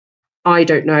I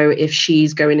don't know if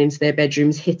she's going into their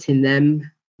bedrooms, hitting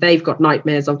them. They've got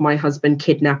nightmares of my husband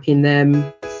kidnapping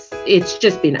them. It's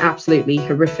just been absolutely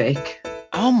horrific.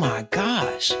 Oh my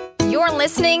gosh. You're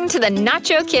listening to the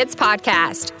Nacho Kids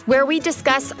podcast, where we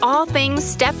discuss all things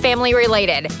step-family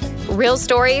related. Real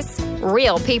stories,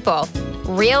 real people,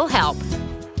 real help.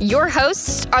 Your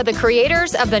hosts are the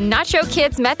creators of the Nacho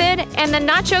Kids Method and the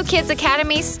Nacho Kids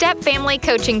Academy Step Family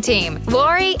Coaching Team,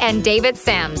 Lori and David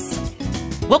Sims.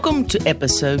 Welcome to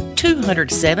episode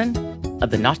 207 of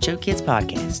the Nacho Kids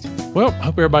podcast. Well,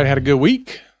 hope everybody had a good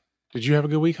week. Did you have a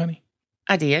good week, honey?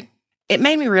 I did. It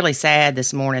made me really sad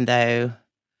this morning, though.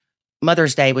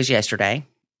 Mother's Day was yesterday.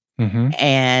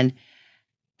 And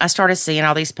I started seeing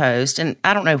all these posts, and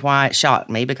I don't know why it shocked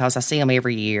me because I see them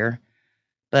every year.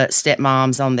 But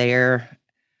stepmoms on there,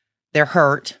 they're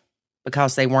hurt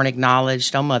because they weren't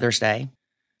acknowledged on Mother's Day.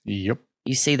 Yep.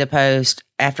 You see the post,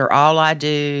 after all I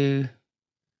do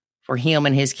for him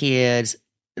and his kids,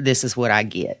 this is what I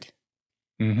get.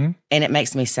 And it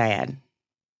makes me sad.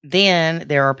 Then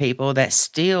there are people that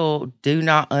still do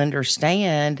not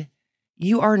understand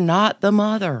you are not the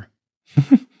mother.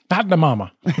 Not the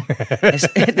mama. This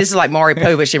is like Maury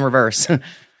Povich in reverse.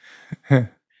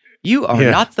 You are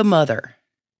not the mother.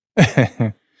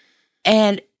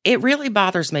 And it really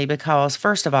bothers me because,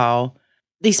 first of all,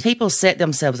 these people set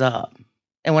themselves up.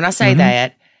 And when I say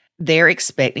that, they're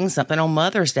expecting something on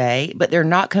Mother's Day, but they're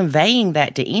not conveying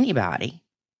that to anybody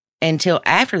until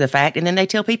after the fact. And then they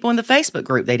tell people in the Facebook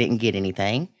group they didn't get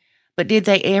anything. But did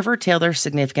they ever tell their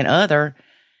significant other,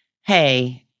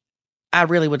 hey, I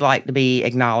really would like to be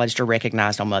acknowledged or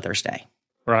recognized on Mother's Day?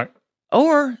 Right.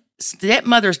 Or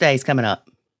Stepmother's Day is coming up.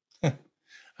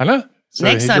 I know. So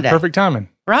Next Sunday. Perfect timing.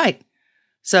 Right.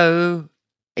 So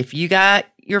if you got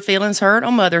your feelings hurt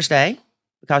on Mother's Day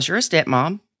because you're a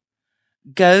stepmom,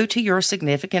 go to your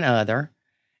significant other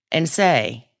and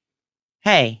say,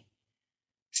 hey,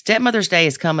 Stepmother's Day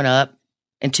is coming up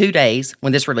in 2 days.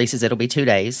 When this releases, it'll be 2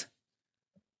 days.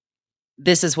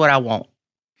 This is what I want.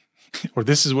 Or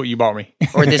this is what you bought me.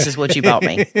 Or this is what you bought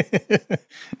me.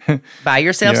 Buy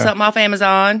yourself something off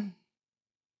Amazon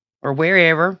or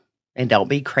wherever. And don't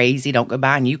be crazy. Don't go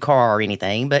buy a new car or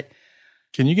anything. But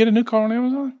can you get a new car on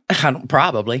Amazon? I don't,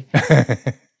 probably.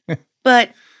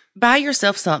 But buy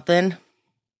yourself something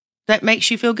that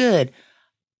makes you feel good.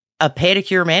 A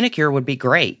pedicure, manicure would be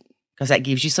great because that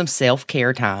gives you some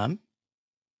self-care time.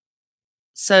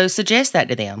 So suggest that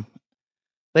to them.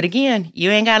 But again, you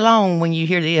ain't got long when you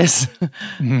hear this.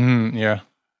 Yeah.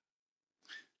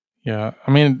 I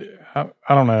mean, I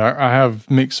don't know. I have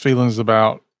mixed feelings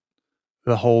about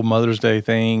the whole Mother's Day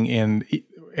thing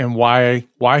and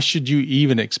why should you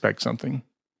even expect something?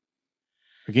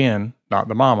 Again, not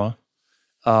the mama.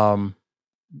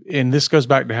 And this goes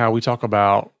back to how we talk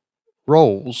about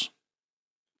roles.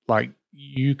 Like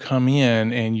you come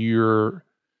in and you're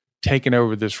taking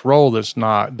over this role that's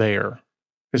not there.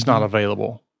 It's not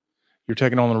available. You're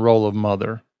taking on the role of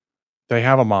mother. They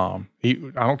have a mom. I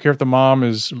don't care if the mom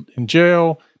is in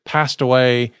jail, passed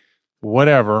away,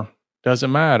 whatever,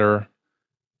 doesn't matter.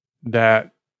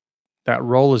 That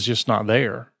role is just not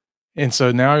there. And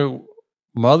so now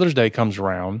Mother's Day comes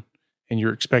around and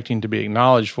you're expecting to be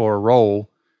acknowledged for a role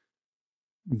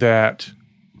that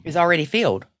is already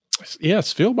filled. Yeah,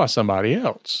 it's filled by somebody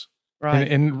else.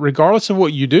 Right. And regardless of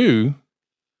what you do,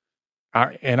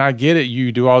 I get it,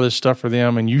 you do all this stuff for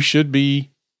them and you should be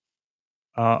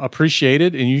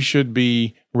appreciated and you should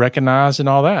be recognized and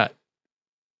all that.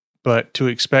 But to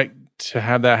expect to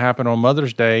have that happen on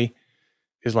Mother's Day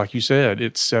is, like you said,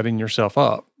 it's setting yourself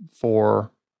up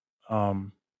for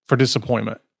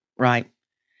disappointment. Right.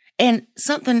 And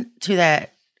something to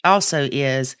that also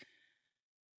is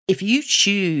if you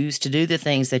choose to do the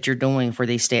things that you're doing for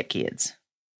these stepkids,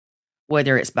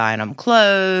 whether it's buying them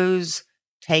clothes,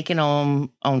 taking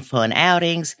them on fun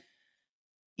outings,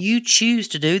 you choose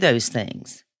to do those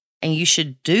things. And you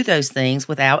should do those things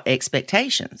without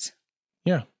expectations.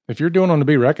 Yeah. If you're doing them to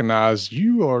be recognized,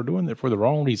 you are doing it for the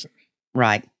wrong reason.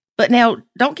 Right. But now,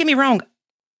 don't get me wrong.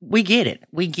 We get it.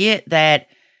 We get that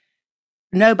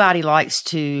nobody likes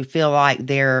to feel like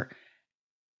their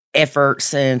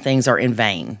efforts and things are in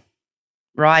vain.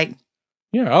 Right?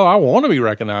 Yeah. Oh, I want to be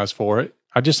recognized for it.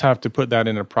 I just have to put that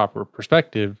in a proper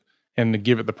perspective and to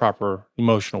give it the proper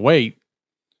emotional weight.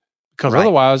 Because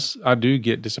otherwise, I do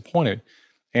get disappointed.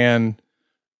 And,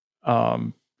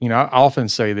 I often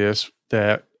say this,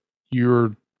 that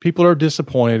people are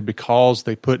disappointed because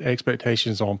they put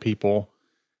expectations on people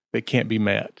that can't be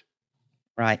met.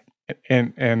 Right.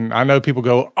 And I know people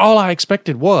go, all I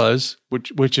expected was,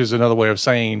 which is another way of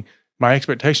saying my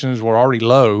expectations were already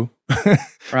low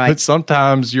Right. But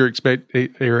sometimes your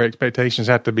expectations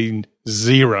have to be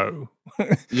 0.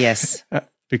 Yes.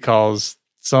 Because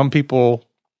some people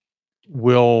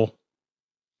will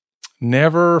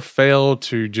never fail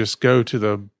to just go to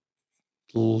the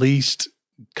least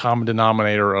common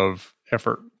denominator of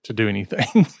effort to do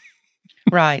anything.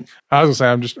 Right. I was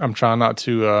gonna say I'm trying not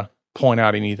to point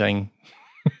out anything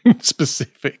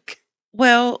specific.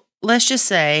 Well, let's just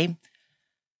say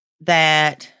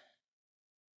that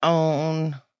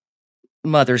on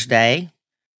Mother's Day,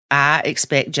 I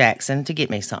expect Jackson to get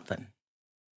me something.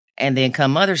 And then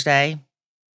come Mother's Day,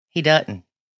 he doesn't.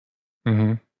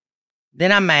 Mm-hmm.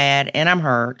 Then I'm mad and I'm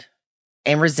hurt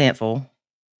and resentful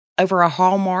over a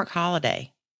Hallmark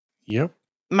holiday. Yep.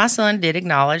 My son did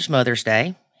acknowledge Mother's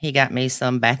Day. He got me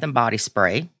some Bath and Body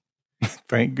spray.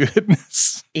 Thank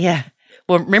goodness. Yeah.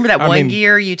 Well, remember that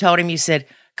year you told him, you said,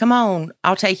 come on,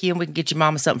 I'll take you and we can get your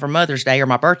mama something for Mother's Day or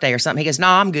my birthday or something. He goes, no,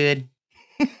 I'm good.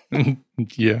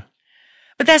 Yeah.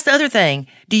 But that's the other thing.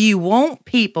 Do you want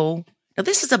people, now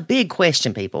this is a big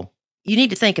question, people. You need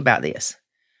to think about this.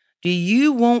 Do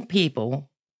you want people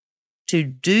to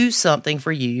do something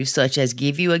for you, such as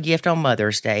give you a gift on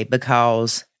Mother's Day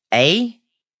because A,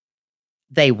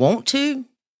 they want to,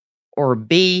 or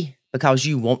B, because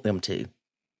you want them to?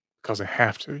 Because they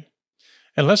have to.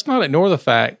 And let's not ignore the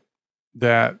fact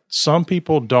that some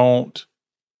people don't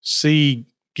see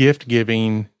gift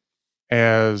giving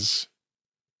as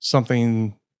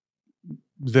something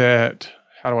that,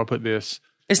 how do I put this?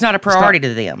 It's not a priority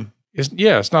to them.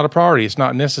 It's not a priority. It's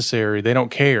not necessary. They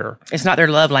don't care. It's not their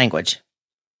love language.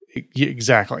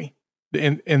 Exactly.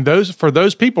 And for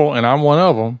those people, and I'm one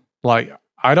of them, like,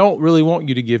 I don't really want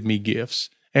you to give me gifts.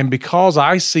 And because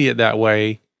I see it that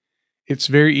way, it's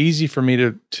very easy for me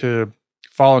to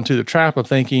fall into the trap of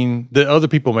thinking that other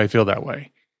people may feel that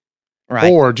way.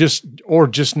 Right. Or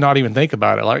just not even think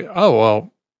about it. Like, oh,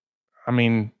 well, I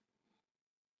mean,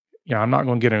 I'm not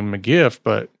going to get him a gift,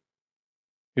 but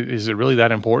is it really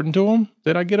that important to him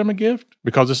that I get him a gift?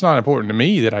 Because it's not important to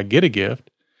me that I get a gift.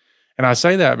 And I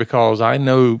say that because I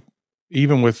know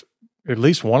even with at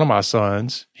least one of my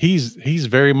sons, he's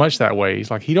very much that way. He's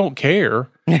like, he don't care.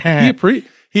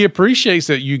 He appreciates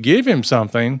that you give him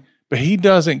something, but he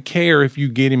doesn't care if you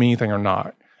get him anything or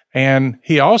not. And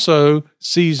he also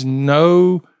sees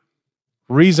no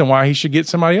reason why he should get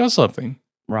somebody else something.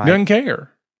 Right. Doesn't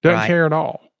care. Doesn't care at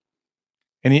all.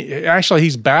 And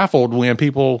he's baffled when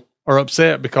people are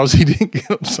upset because he didn't get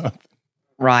them something.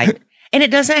 Right. And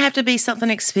it doesn't have to be something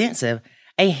expensive.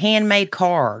 A handmade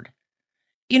card.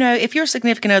 If your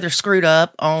significant other screwed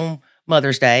up on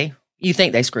Mother's Day, you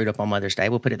think they screwed up on Mother's Day,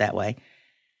 we'll put it that way,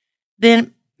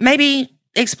 then maybe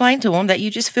explain to them that you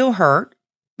just feel hurt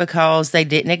because they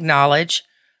didn't acknowledge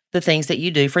the things that you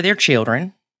do for their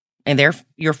children and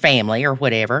your family or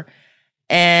whatever.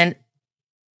 And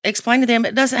explain to them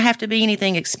it doesn't have to be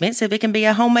anything expensive. It can be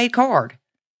a homemade card.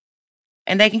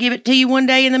 And they can give it to you one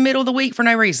day in the middle of the week for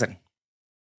no reason.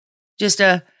 Just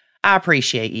I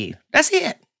appreciate you. That's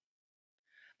it.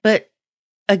 But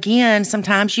again,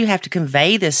 sometimes you have to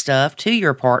convey this stuff to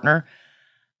your partner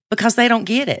because they don't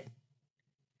get it.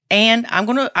 And I'm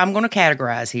gonna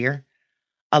categorize here.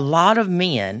 A lot of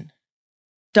men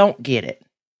don't get it.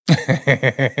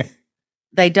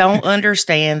 They don't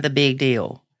understand the big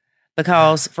deal.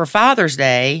 Because for Father's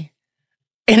Day,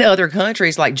 in other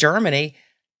countries like Germany,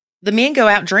 the men go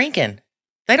out drinking.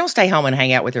 They don't stay home and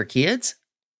hang out with their kids.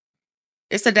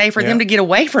 It's a day for them to get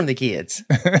away from the kids.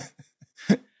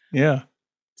 Yeah.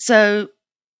 So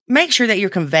make sure that you're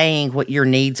conveying what your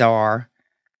needs are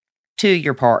to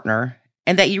your partner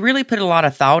and that you really put a lot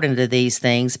of thought into these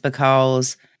things,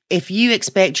 because if you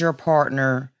expect your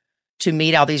partner to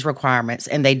meet all these requirements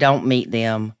and they don't meet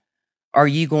them, are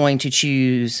you going to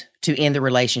choose to end the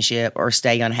relationship or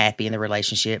stay unhappy in the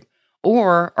relationship?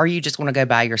 Or are you just going to go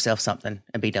buy yourself something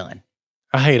and be done?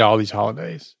 I hate all these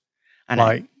holidays. I know.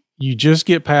 Like, you just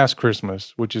get past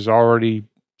Christmas, which is already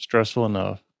stressful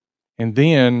enough. And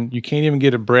then you can't even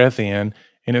get a breath in,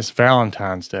 and it's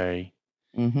Valentine's Day.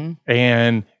 Mm-hmm.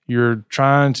 And you're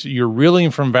reeling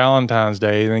from Valentine's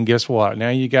Day. And then guess what? Now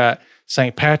you got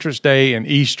St. Patrick's Day and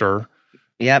Easter.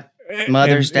 Yep.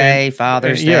 Mother's Day,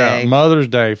 Father's Day. Yeah, Mother's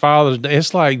Day, Father's Day.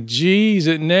 It's like, geez,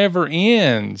 it never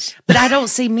ends. But I don't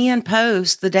see men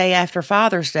post the day after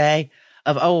Father's Day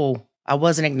of, oh, I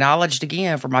wasn't acknowledged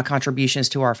again for my contributions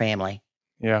to our family.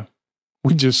 Yeah.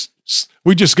 We just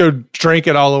go drink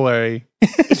it all away.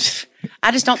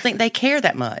 I just don't think they care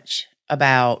that much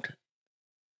about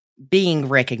being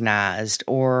recognized,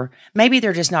 or maybe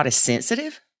they're just not as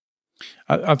sensitive.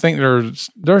 I think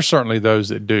there's certainly those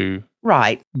that do.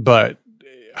 Right. But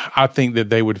I think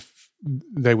that they would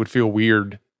they would feel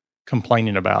weird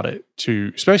complaining about it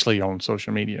especially on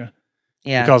social media.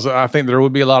 Yeah. Because I think there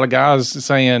would be a lot of guys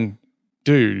saying,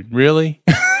 dude, really?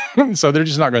 So they're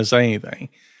just not going to say anything.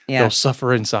 Yeah. They'll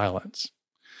suffer in silence.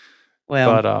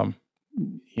 Well, but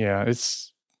yeah,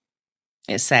 it's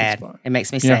sad. It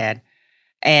makes me sad.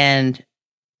 And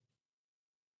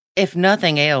if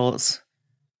nothing else,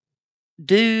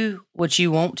 do what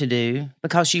you want to do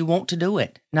because you want to do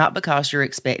it, not because you're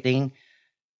expecting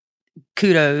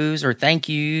kudos or thank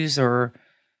yous or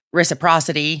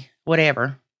reciprocity,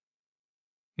 whatever.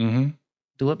 Mm-hmm.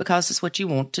 Do it because it's what you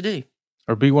want to do.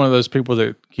 Or be one of those people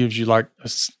that gives you like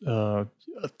a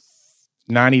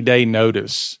 90-day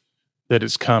notice that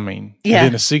it's coming. Yeah. And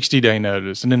then a 60-day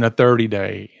notice and then a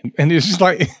 30-day. And it's just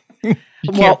like, you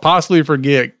can't possibly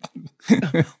forget.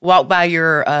 Walk by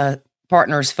your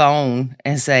partner's phone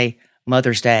and say,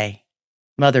 Mother's Day,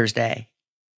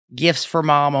 gifts for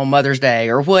mom on Mother's Day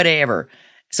or whatever.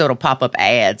 So it'll pop up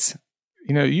ads.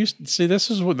 You know, you see, this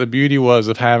is what the beauty was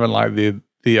of having like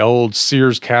the old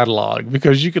Sears catalog,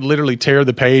 because you could literally tear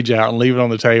the page out and leave it on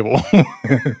the table.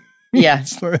 Yeah.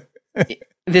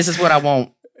 This is what I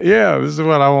want. Yeah, this is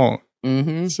what I want.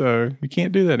 Mm-hmm. So you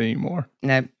can't do that anymore.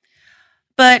 No.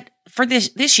 But for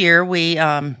this year, we,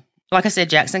 like I said,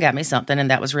 Jackson got me something, and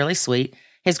that was really sweet.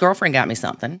 His girlfriend got me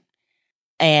something.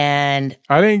 And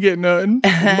I didn't get nothing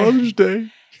for Mother's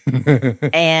Day.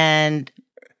 And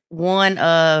one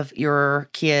of your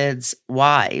kids'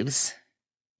 wives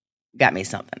got me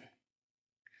something.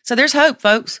 So there's hope,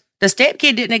 folks. The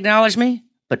stepkid didn't acknowledge me,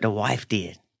 but the wife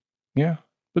did. Yeah.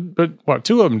 But what,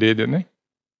 2 of them did, didn't they?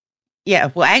 Yeah.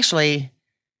 Well, actually,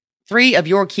 3 of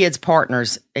your kids'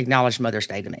 partners acknowledged Mother's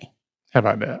Day to me. How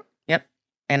about that? Yep.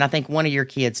 And I think one of your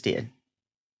kids did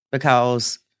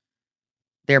because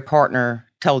their partner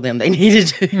told them they needed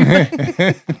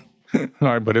to. All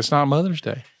right, but it's not Mother's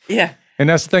Day. Yeah. And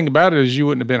that's the thing about it is you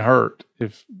wouldn't have been hurt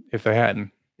if they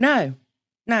hadn't. No.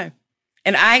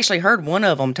 And I actually heard one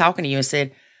of them talking to you and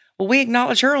said, well, we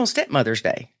acknowledge her on Stepmother's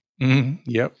Day. Mm-hmm.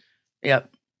 Yep.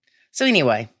 So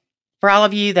anyway, for all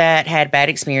of you that had bad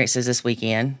experiences this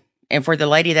weekend, and for the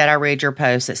lady that I read your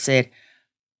post that said,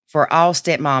 for all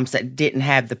stepmoms that didn't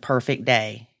have the perfect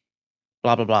day,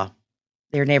 blah, blah, blah,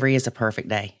 there never is a perfect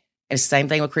day. It's the same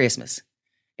thing with Christmas.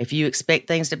 If you expect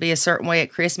things to be a certain way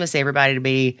at Christmas, everybody to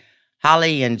be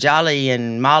holly and jolly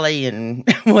and molly and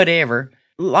whatever,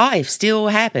 life still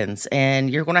happens. And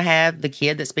you're going to have the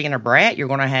kid that's being a brat. You're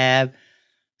going to have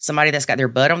somebody that's got their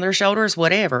butt on their shoulders,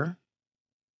 whatever.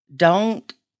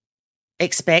 Don't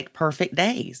expect perfect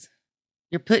days.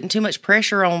 You're putting too much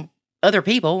pressure on other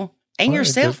people and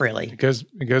yourself, really. Because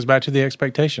it goes back to the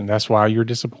expectation. That's why you're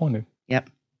disappointed. Yep.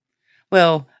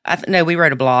 Well, no, we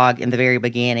wrote a blog in the very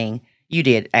beginning. You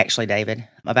did, actually, David,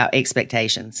 about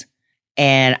expectations.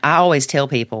 And I always tell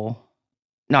people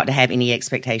not to have any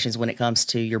expectations when it comes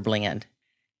to your blend.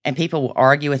 And people will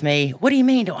argue with me, what do you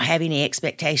mean don't have any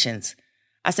expectations?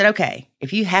 I said, okay,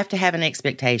 if you have to have an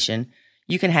expectation,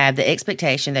 you can have the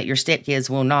expectation that your stepkids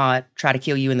will not try to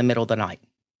kill you in the middle of the night.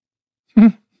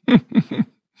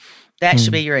 That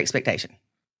should be your expectation.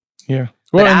 Yeah.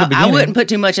 Well, but I wouldn't put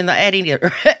too much in the ad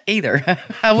either.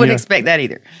 I wouldn't expect that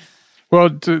either. Well,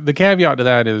 the caveat to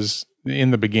that is in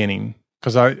the beginning,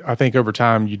 because I think over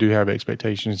time you do have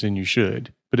expectations and you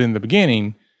should. But in the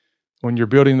beginning, when you're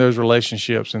building those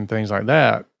relationships and things like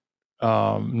that,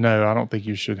 no, I don't think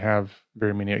you should have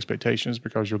very many expectations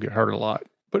because you'll get hurt a lot.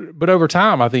 But over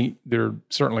time, I think there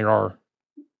certainly are,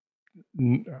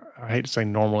 I hate to say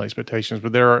normal expectations,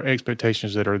 but there are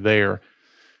expectations that are there.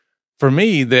 For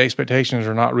me, the expectations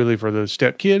are not really for the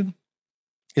stepkid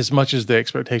as much as the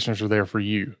expectations are there for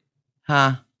you.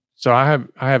 Huh? So I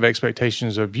have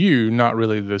expectations of you, not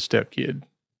really the stepkid.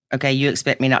 Okay, you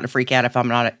expect me not to freak out if I'm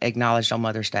not acknowledged on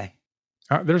Mother's Day.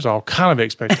 There's all kind of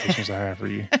expectations I have for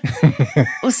you.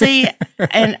 Well, see,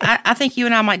 and I think you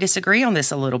and I might disagree on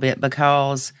this a little bit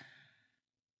because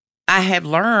I have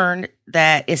learned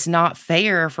that it's not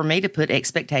fair for me to put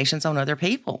expectations on other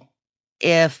people.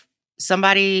 If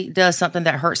somebody does something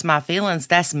that hurts my feelings,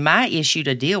 that's my issue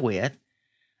to deal with.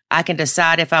 I can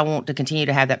decide if I want to continue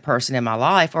to have that person in my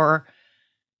life, or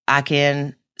I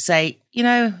can say,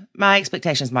 my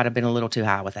expectations might have been a little too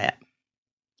high with that.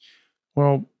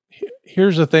 Well,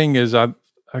 here's the thing is I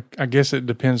guess it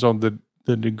depends on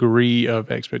the degree of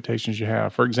expectations you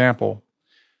have. For example,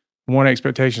 one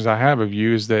expectations I have of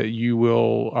you is that you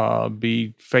will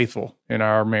be faithful in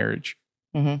our marriage.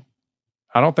 Mm-hmm.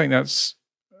 I don't think that's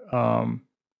an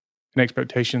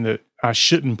expectation that I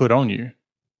shouldn't put on you.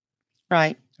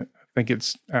 Right. I think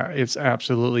it's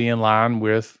absolutely in line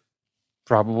with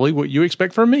probably what you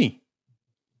expect from me.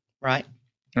 Right.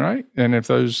 All right. And if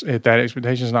that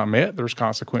expectation is not met, there's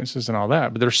consequences and all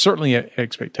that. But there's certainly an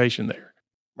expectation there.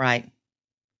 Right.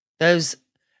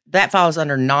 That falls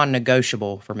under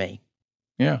non-negotiable for me.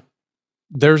 Yeah.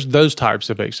 There's those types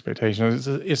of expectations.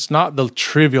 It's not the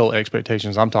trivial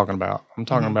expectations I'm talking about. I'm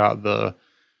talking about the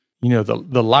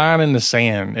line in the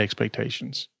sand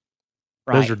expectations.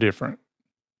 Right. Those are different.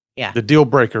 Yeah. The deal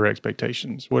breaker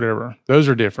expectations, whatever. Those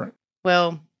are different.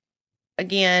 Well,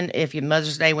 again, if your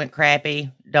Mother's Day went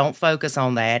crappy, don't focus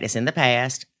on that. It's in the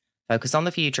past. Focus on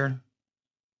the future.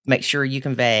 Make sure you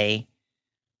convey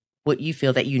what you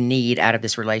feel that you need out of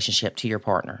this relationship to your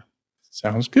partner.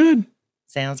 Sounds good.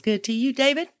 Sounds good to you,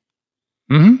 David?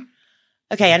 Mm-hmm.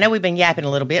 Okay, I know we've been yapping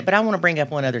a little bit, but I want to bring up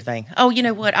one other thing. Oh, you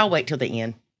know what? I'll wait till the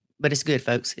end. But it's good,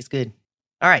 folks. It's good.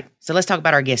 All right, so let's talk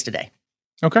about our guest today.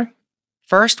 Okay.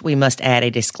 First, we must add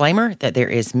a disclaimer that there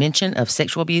is mention of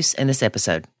sexual abuse in this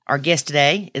episode. Our guest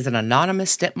today is an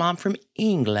anonymous stepmom from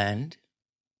England.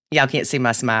 Y'all can't see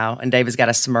my smile, and David's got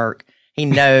a smirk. He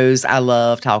knows I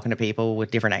love talking to people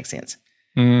with different accents.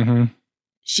 Mm-hmm.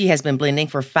 She has been blending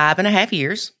for 5.5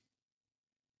 years.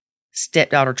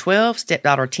 Stepdaughter 12,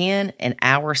 stepdaughter 10, and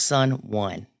our son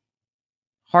 1.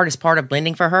 Hardest part of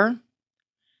blending for her?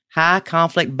 High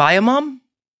conflict biomom,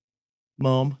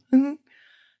 mom,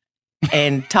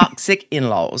 and toxic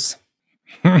in-laws.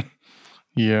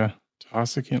 Yeah,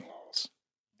 toxic in-laws.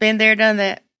 Been there, done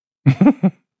that.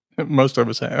 Most of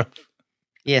us have.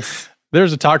 Yes.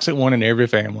 There's a toxic one in every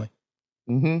family.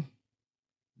 Mm-hmm.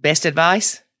 Best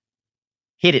advice?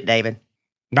 Hit it, David.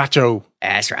 Nacho.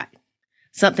 That's right.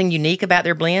 Something unique about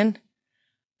their blend?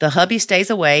 The hubby stays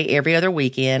away every other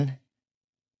weekend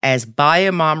as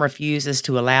biomom refuses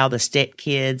to allow the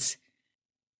stepkids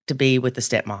to be with the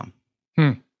stepmom.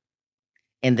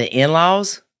 And the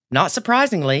in-laws, not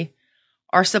surprisingly,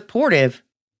 are supportive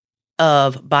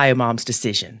of biomom's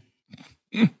decision.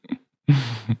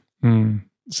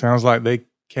 Sounds like they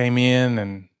came in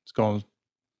and it's going to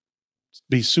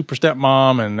be super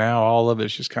stepmom, and now all of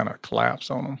it's just kind of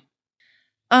collapsed on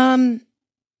them.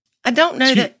 I don't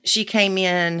know that she came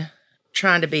in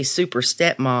trying to be super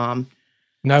stepmom.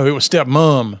 No, it was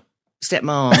stepmom.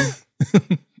 Stepmom.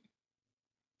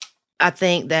 I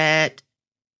think that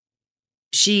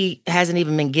she hasn't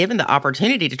even been given the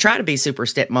opportunity to try to be super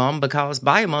stepmom because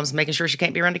biomom's making sure she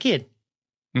can't be around a kid.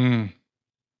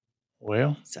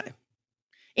 Well, so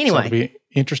anyway, it'll be an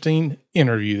interesting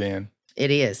interview then.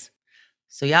 It is.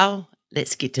 So y'all,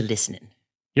 let's get to listening.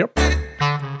 Yep.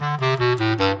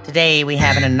 Today we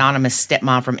have an anonymous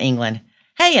stepmom from England.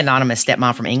 Hey, anonymous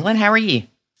stepmom from England, how are you?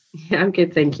 Yeah, I'm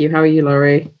good, thank you. How are you,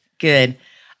 Laurie? Good.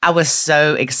 I was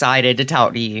so excited to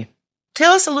talk to you.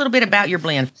 Tell us a little bit about your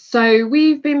blend. So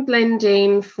we've been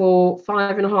blending for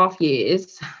 5.5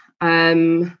 years.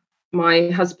 My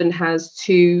husband has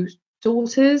 2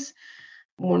 daughters,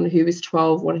 one who is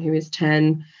 12, one who is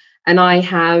 10, and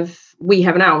we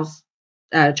have an ours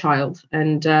child,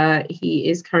 and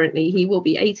he will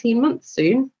be 18 months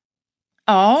soon.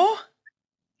 Oh,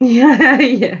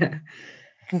 yeah.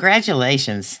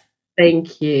 Congratulations.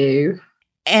 Thank you.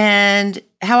 And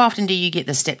how often do you get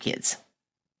the stepkids?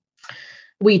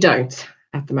 We don't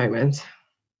at the moment.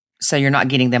 So you're not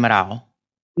getting them at all?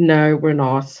 No, we're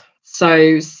not.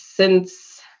 So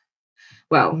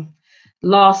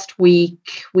last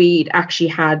week we'd actually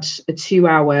had a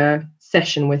 2-hour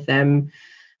session with them,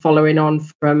 following on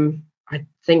from, I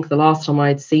think the last time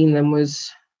I'd seen them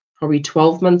was probably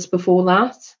 12 months before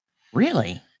that.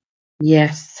 Really?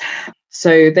 Yes.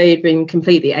 So they had been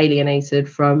completely alienated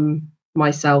from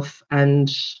myself and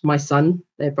my son,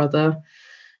 their brother,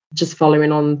 just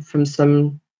following on from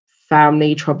some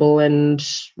family trouble and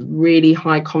really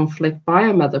high conflict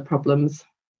biomother problems.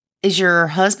 Is your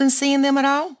husband seeing them at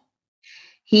all?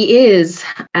 He is,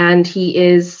 and he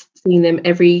is seeing them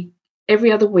every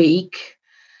other week,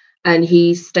 and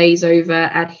he stays over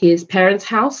at his parents'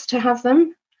 house to have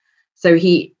them. So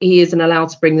he isn't allowed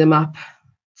to bring them up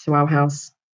to our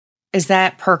house. Is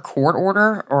that per court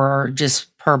order or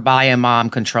just per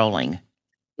biomom controlling?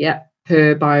 Yeah,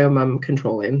 per biomom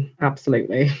controlling,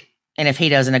 absolutely. And if he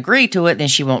doesn't agree to it, then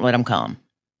she won't let him come.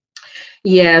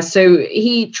 Yeah, so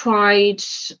he tried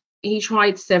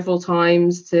several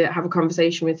times to have a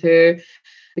conversation with her,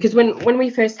 because when we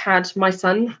first had my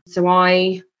son, so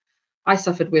I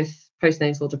suffered with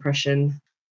postnatal depression.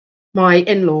 My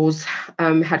in-laws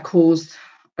had caused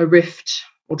a rift,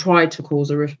 or tried to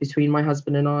cause a rift, between my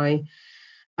husband and I,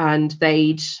 and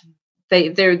they're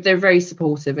very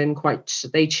supportive and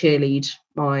they cheerlead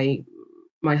my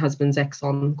husband's ex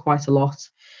on quite a lot.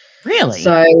 Really?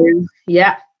 So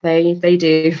yeah, they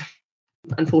do,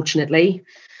 unfortunately.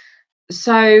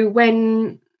 So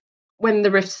when when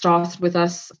the rift started with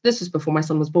us, this was before my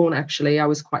son was born, actually. I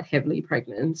was quite heavily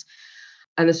pregnant.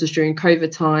 And this was during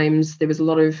COVID times. There was a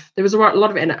lot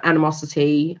of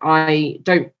animosity. I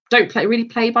don't really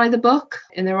play by the book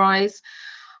in their eyes.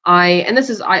 I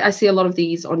see a lot of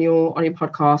these on your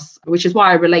podcast, which is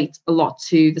why I relate a lot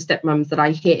to the stepmoms that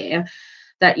I hear,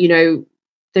 that, you know,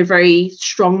 they're very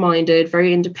strong-minded,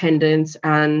 very independent,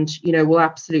 and, you know, will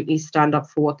absolutely stand up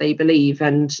for what they believe.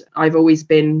 And I've always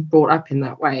been brought up in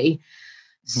that way.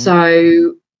 Mm-hmm.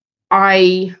 So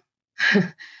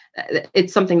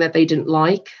it's something that they didn't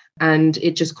like, and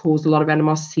it just caused a lot of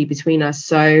animosity between us.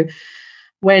 So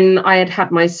when I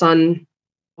had my son,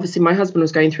 obviously my husband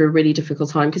was going through a really difficult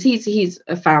time, because he's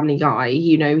a family guy.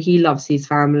 You know, he loves his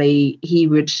family. He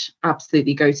would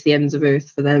absolutely go to the ends of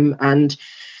earth for them, and,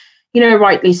 you know,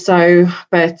 rightly so.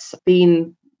 But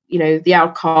being, you know, the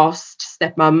outcast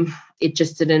stepmom, it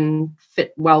just didn't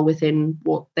fit well within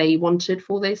what they wanted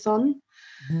for their son.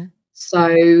 Mm-hmm.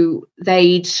 So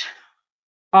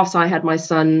after I had my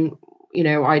son, you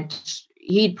know,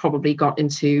 he'd probably got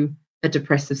into a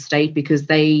depressive state because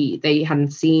they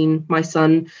hadn't seen my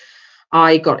son.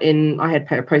 I had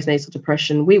postnatal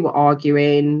depression. We were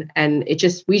arguing, and we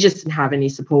just didn't have any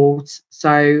support.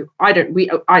 So we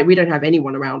don't have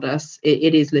anyone around us.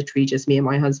 It is literally just me and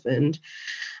my husband.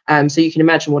 So you can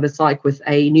imagine what it's like with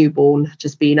a newborn,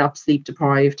 just being up, sleep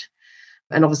deprived.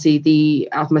 And obviously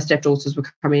my stepdaughters were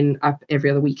coming up every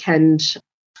other weekend.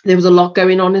 There was a lot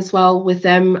going on as well with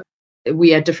them.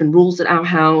 We had different rules at our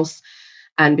house.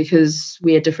 And because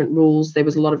we had different rules, there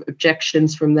was a lot of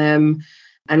objections from them.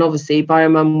 And obviously,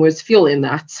 Biomum was fueling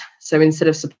that. So instead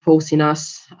of supporting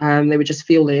us, they were just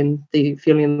fueling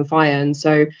the fire. And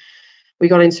so we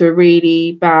got into a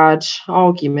really bad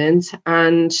argument,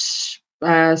 and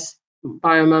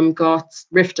Biomum got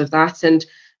rift of that and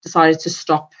decided to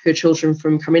stop her children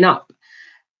from coming up.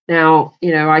 Now,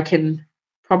 you know, I can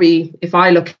probably, if I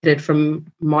look at it from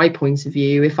my point of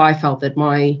view, if I felt that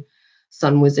my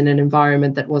son was in an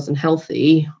environment that wasn't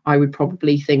healthy, I would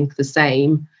probably think the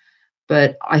same.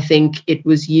 But I think it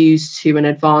was used to an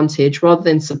advantage. Rather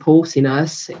than supporting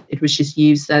us, it was just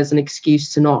used as an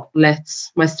excuse to not let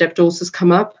my stepdaughters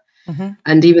come up. Mm-hmm.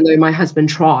 And even though my husband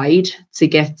tried to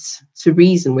get to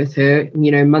reason with her,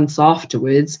 you know, months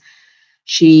afterwards,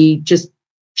 she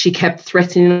kept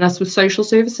threatening us with social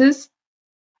services.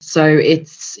 So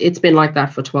it's been like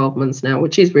that for 12 months now,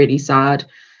 which is really sad.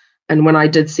 And when I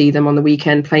did see them on the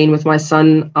weekend playing with my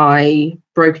son, I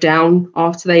broke down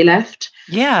after they left.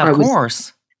 Yeah, of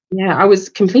course. Yeah, I was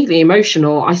completely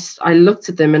emotional. I looked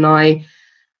at them, and I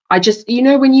just, you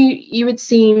know, when you had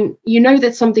seen, you know,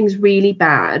 that something's really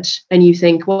bad, and you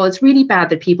think, well, it's really bad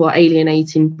that people are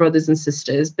alienating brothers and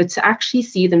sisters, but to actually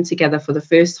see them together for the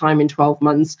first time in 12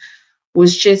 months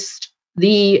was just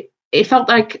it felt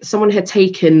like someone had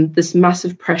taken this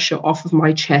massive pressure off of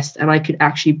my chest, and I could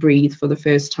actually breathe for the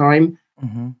first time.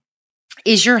 Mm-hmm.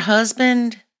 Is your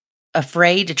husband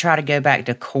afraid to try to go back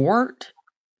to court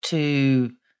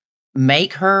to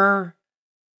make her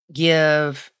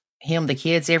give him the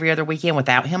kids every other weekend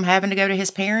without him having to go to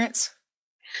his parents?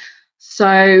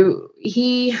 So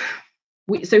he's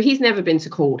never been to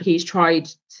court. He's tried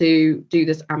to do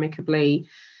this amicably.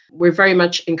 We're very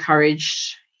much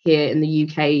encouraged here in the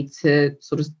UK to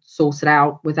sort of sort it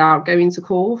out without going to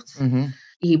court.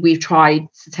 Mm-hmm. We've tried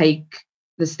to take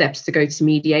the steps to go to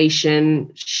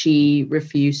mediation. She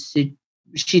refused to.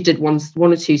 She did one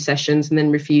or two sessions and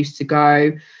then refused to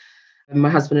go. And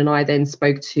my husband and I then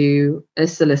spoke to a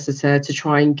solicitor to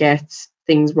try and get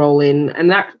things rolling, and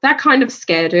that kind of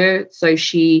scared her. So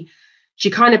she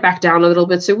kind of backed down a little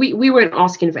bit. So we weren't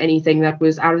asking for anything that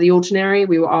was out of the ordinary.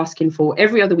 We were asking for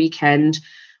every other weekend.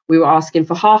 We were asking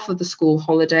for half of the school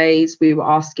holidays. We were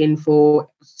asking for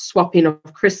swapping of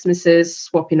Christmases,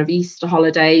 swapping of Easter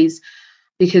holidays,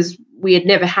 because we had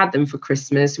never had them for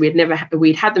Christmas. We'd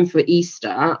had them for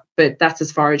Easter, but that's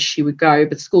as far as she would go.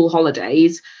 But school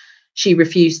holidays, she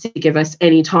refused to give us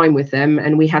any time with them,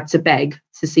 and we had to beg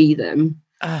to see them.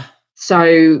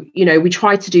 So, you know, we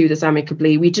tried to do this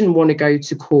amicably. We didn't want to go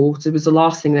to court. It was the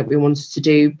last thing that we wanted to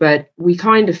do, but we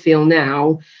kind of feel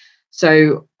now.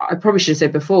 So I probably should have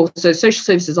said before, so social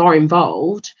services are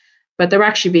involved, but they're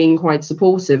actually being quite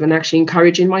supportive and actually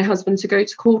encouraging my husband to go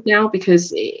to court now, because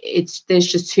there's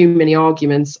just too many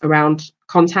arguments around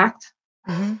contact.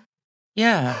 Mm-hmm.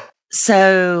 Yeah.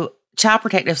 So Child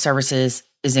Protective Services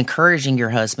is encouraging your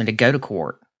husband to go to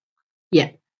court.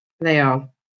 Yeah, they are.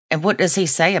 And what does he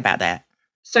say about that?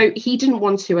 So he didn't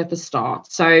want to at the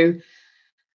start. So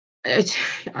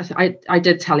I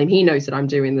did tell him, he knows that I'm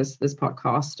doing this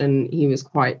podcast, and he was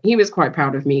quite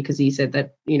proud of me, because he said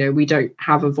that, we don't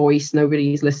have a voice,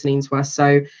 nobody's listening to us.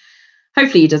 So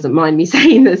hopefully he doesn't mind me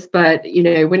saying this, but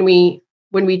when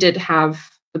we did have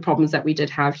the problems that we did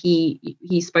have,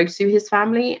 he spoke to his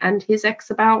family and his ex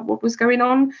about what was going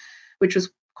on, which was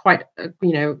quite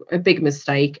a big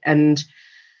mistake, and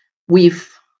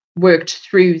we've worked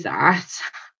through that.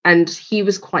 And he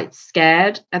was quite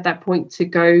scared at that point to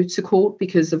go to court,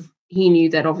 because he knew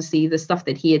that obviously the stuff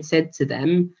that he had said to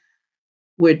them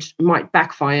might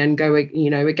backfire and go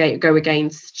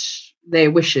against their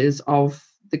wishes of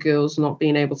the girls not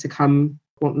being able to come,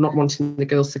 not wanting the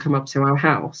girls to come up to our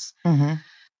house. Mm-hmm.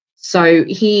 So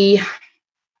he,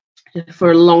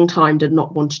 for a long time, did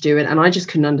not want to do it, and I just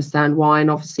couldn't understand why. And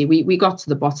obviously we got to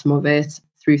the bottom of it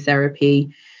through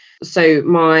therapy. So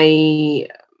my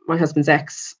husband's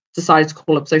ex decided to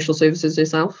call up social services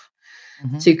herself,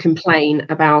 mm-hmm. to complain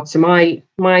about. So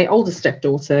my older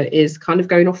stepdaughter is kind of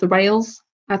going off the rails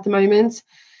at the moment.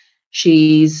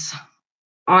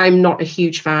 I'm not a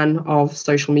huge fan of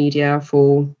social media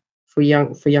for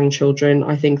young children.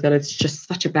 I think that it's just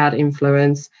such a bad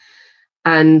influence.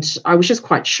 And I was just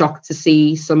quite shocked to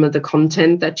see some of the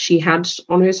content that she had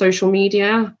on her social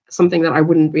media, something that I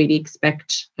wouldn't really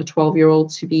expect a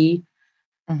 12-year-old to be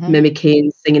mm-hmm.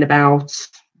 mimicking, singing about,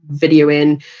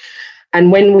 videoing.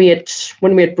 And when we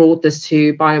had brought this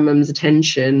to Biomum's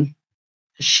attention,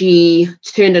 she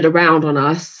turned it around on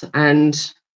us,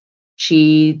 and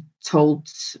she told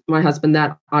my husband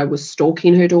that I was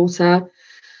stalking her daughter,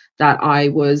 that I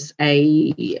was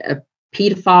a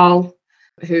paedophile.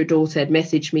 Her daughter had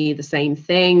messaged me the same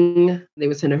thing. There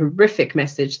was a horrific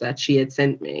message that she had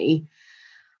sent me.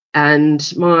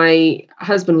 And my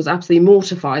husband was absolutely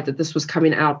mortified that this was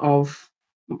coming out of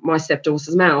my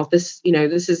stepdaughter's mouth. This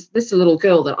is a little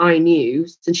girl that I knew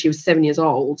since she was 7 years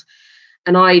old.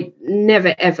 And I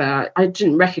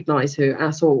didn't recognize her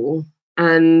at all.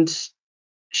 And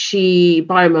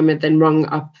Biomum had then rung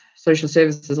up social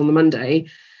services on the Monday,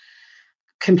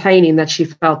 complaining that she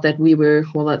felt that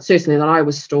that I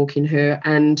was stalking her.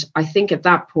 And I think at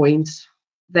that point,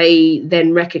 they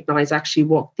then recognized actually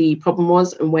what the problem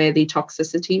was and where the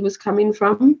toxicity was coming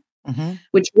from, mm-hmm.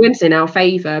 which went in our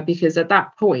favor, because at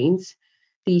that point,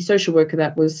 the social worker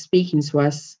that was speaking to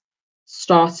us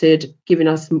started giving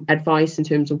us advice in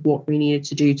terms of what we needed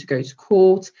to do to go to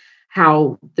court,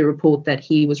 how the report that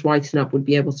he was writing up would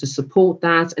be able to support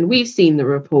that. And we've seen the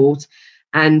report,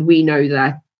 and we know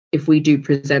that if we do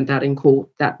present that in court,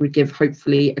 that would give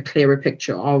hopefully a clearer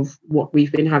picture of what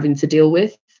we've been having to deal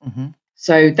with. Mm-hmm.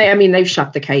 So they've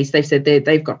shut the case. They've said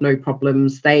they've got no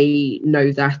problems. They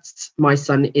know that my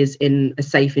son is in a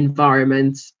safe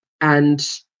environment, and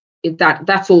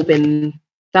that's all been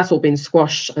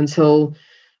squashed until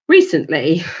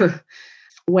recently,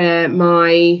 where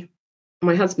my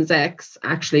husband's ex,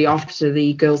 actually, after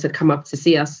the girls had come up to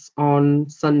see us on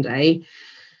Sunday,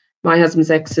 my husband's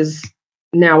ex has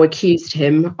now accused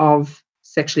him of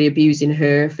sexually abusing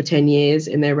her for 10 years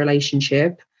in their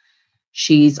relationship.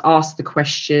 She's asked the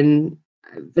question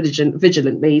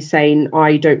vigilantly, saying,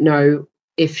 I don't know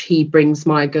if he brings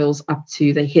my girls up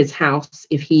to his house,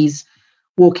 if he's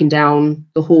walking down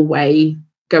the hallway,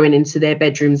 going into their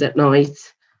bedrooms at night.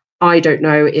 I don't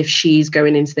know if she's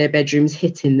going into their bedrooms,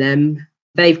 hitting them.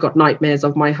 They've got nightmares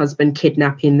of my husband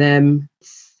kidnapping them.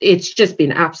 It's just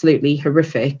been absolutely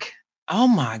horrific. Oh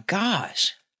my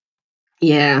gosh.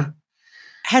 Yeah.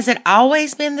 Has it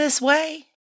always been this way?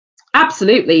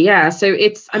 Absolutely, yeah. So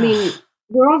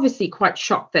we're obviously quite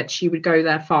shocked that she would go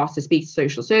that far to speak to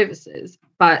social services,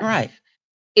 but right.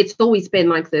 It's always been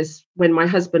like this when my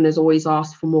husband has always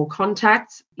asked for more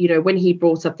contact. When he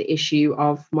brought up the issue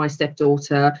of my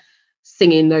stepdaughter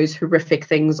singing those horrific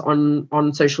things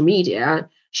on social media,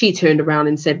 she turned around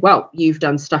and said, well, you've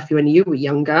done stuff when you were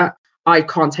younger. I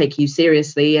can't take you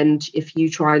seriously. And if you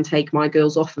try and take my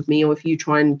girls off of me, or if you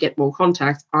try and get more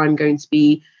contact, I'm going to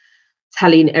be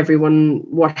telling everyone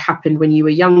what happened when you were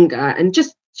younger. And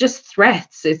just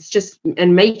threats. It's just,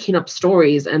 and making up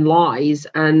stories and lies.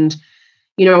 And,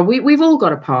 we've all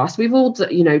got a past. We've all,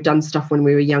 done stuff when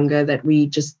we were younger that we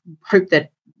just hope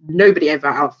that nobody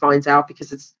ever finds out,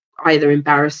 because it's either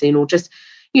embarrassing or just,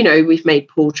 we've made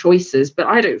poor choices. But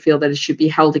I don't feel that it should be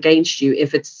held against you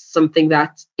if it's something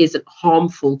that isn't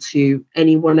harmful to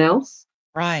anyone else.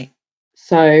 Right.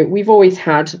 So we've always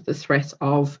had the threat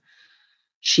of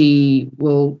she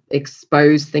will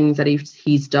expose things that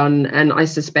he's done. And I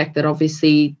suspect that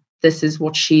obviously this is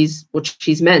what she's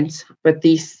meant. But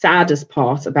the saddest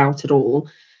part about it all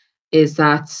is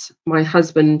that my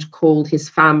husband called his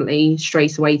family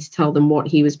straight away to tell them what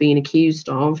he was being accused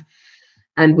of.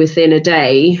 And within a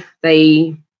day,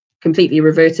 they completely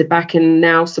reverted back and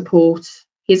now support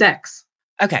his ex.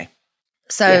 Okay.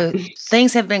 So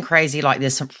things have been crazy like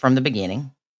this from the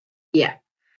beginning. Yeah.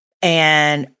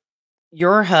 And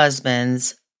your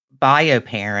husband's bio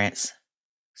parents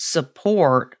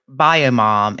support bio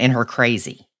mom in her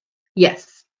crazy.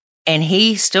 Yes. And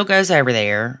he still goes over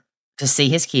there to see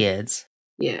his kids.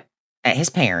 Yeah. At his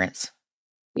parents.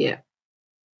 Yeah.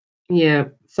 Yeah.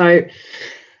 So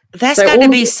that's got to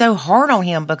be so hard on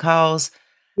him because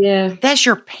that's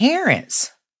your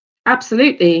parents.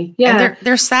 Absolutely. Yeah. And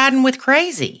they're siding with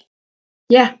crazy.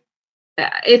 Yeah.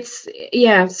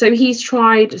 So he's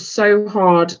tried so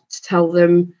hard to tell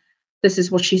them, this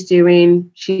is what she's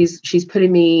doing. She's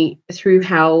putting me through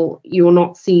hell. You're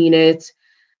not seeing it.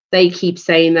 They keep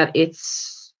saying that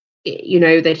it's,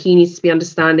 that he needs to be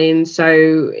understanding.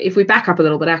 So if we back up a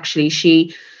little bit, actually,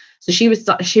 she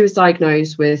was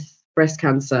diagnosed with breast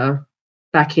cancer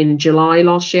back in July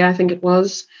last year, I think it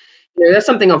was. That's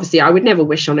something obviously I would never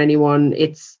wish on anyone.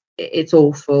 It's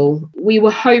awful. We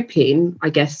were hoping, I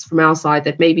guess, from our side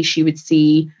that maybe she would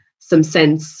see some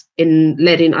sense in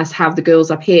letting us have the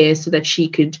girls up here so that she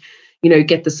could,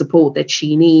 get the support that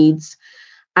she needs.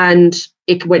 And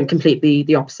it went completely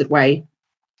the opposite way.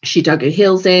 She dug her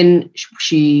heels in.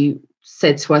 She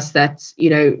said to us that,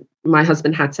 my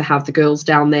husband had to have the girls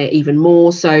down there even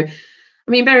more. So, I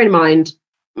mean, bear in mind,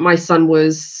 my son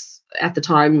was at the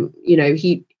time,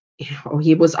 he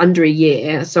was under a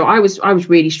year. So I was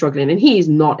really struggling, and he is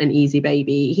not an easy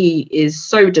baby. He is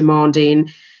so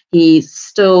demanding. He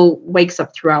still wakes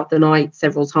up throughout the night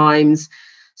several times.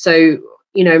 So,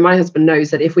 my husband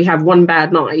knows that if we have one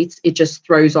bad night, it just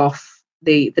throws off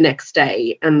the next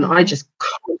day, and I just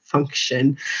can't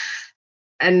function.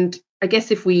 And I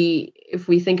guess if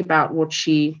I think about what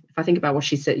she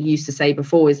used to say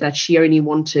before, is that she only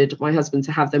wanted my husband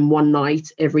to have them one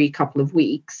night every couple of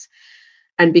weeks.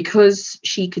 And because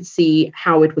she could see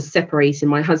how it was separating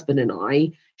my husband and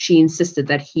I, she insisted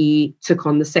that he took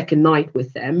on the second night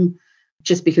with them,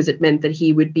 just because it meant that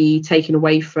he would be taken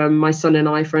away from my son and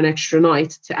I for an extra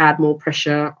night to add more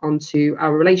pressure onto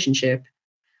our relationship.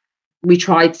 We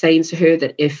tried saying to her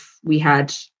that if we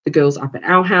had the girls up at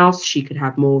our house, she could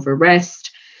have more of a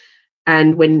rest.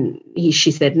 And when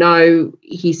she said no,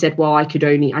 he said, well, I can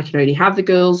only have the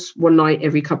girls one night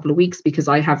every couple of weeks because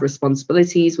I have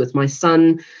responsibilities with my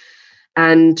son.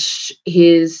 And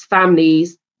his family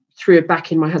threw it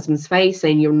back in my husband's face,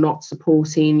 saying, you're not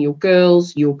supporting your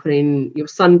girls. You're putting your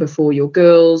son before your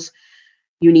girls.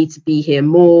 You need to be here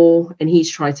more. And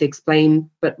he's tried to explain,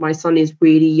 but my son is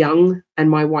really young and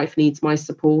my wife needs my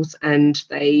support. And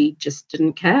they just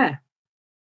didn't care.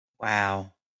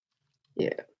 Wow.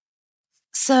 Yeah.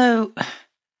 So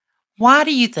why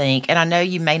do you think, and I know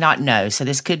you may not know, so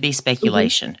this could be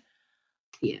speculation.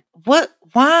 Yeah.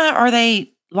 Why are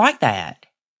they like that?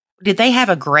 Did they have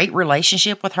a great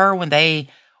relationship with her when they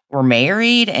were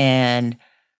married? And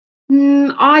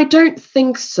I don't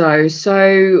think so.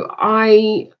 So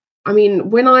I mean,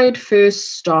 when I had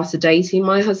first started dating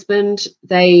my husband,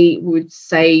 they would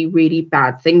say really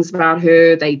bad things about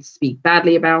her. They'd speak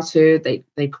badly about her.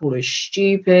 They'd call her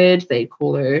stupid. They'd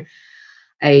call her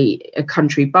a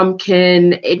country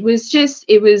bumpkin. It was just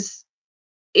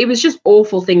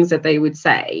awful things that they would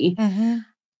say. Mm-hmm.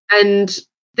 And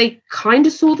they kind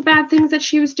of saw the bad things that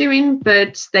she was doing,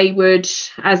 but they would,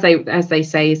 as they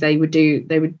say, they would do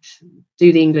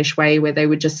the English way, where they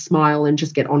would just smile and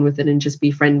just get on with it and just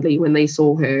be friendly when they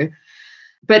saw her.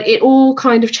 But it all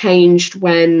kind of changed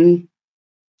when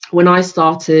I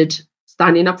started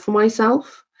standing up for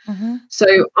myself. Mm-hmm. So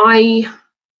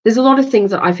there's a lot of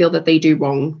things that I feel that they do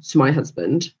wrong to my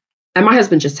husband, and my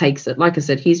husband just takes it. Like I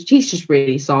said, he's just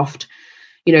really soft.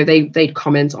 They'd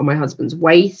comment on my husband's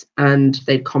weight, and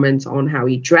they'd comment on how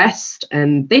he dressed,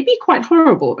 and they'd be quite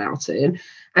horrible about it.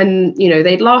 And,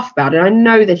 they'd laugh about it. I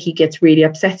know that he gets really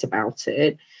upset about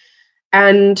it.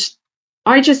 And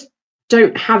I just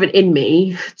don't have it in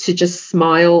me to just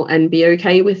smile and be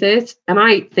okay with it. And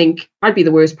I think I'd be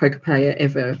the worst poker player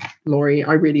ever, Laurie.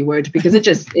 I really would, because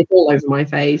it's all over my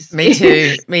face. Me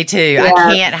too. Yeah.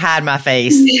 I can't hide my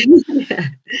face. Yeah.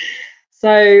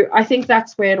 So I think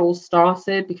that's where it all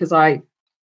started, because I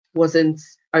wasn't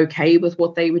okay with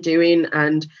what they were doing.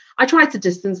 And I tried to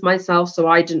distance myself. So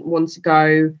I didn't want to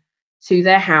go to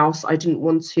their house. I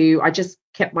just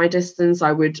kept my distance.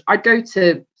 I'd go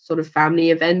to sort of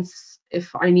family events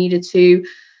if I needed to,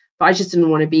 but I just didn't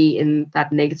want to be in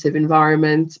that negative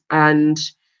environment. And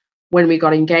when we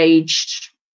got engaged,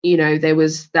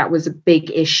 that was a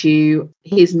big issue.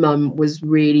 His mum was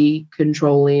really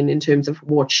controlling in terms of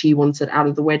what she wanted out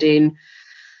of the wedding.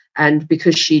 And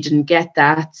because she didn't get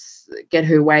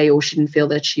her way, or she didn't feel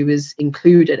that she was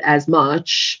included as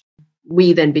much,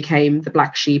 we then became the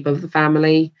black sheep of the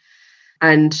family.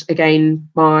 And again,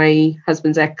 my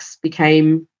husband's ex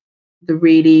became the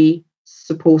really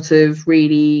supportive,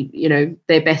 really,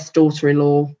 their best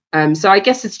daughter-in-law. So I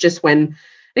guess it's just when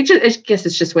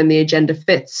the agenda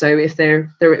fits. So if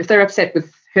they're upset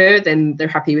with her, then they're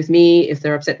happy with me. If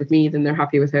they're upset with me, then they're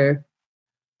happy with her.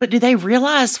 But do they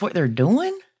realize what they're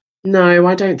doing? No,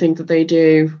 I don't think that they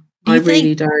do. I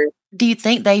really don't. Do you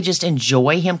think they just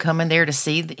enjoy him coming there to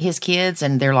see his kids,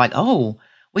 and they're like, oh,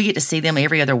 we get to see them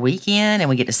every other weekend and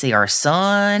we get to see our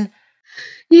son?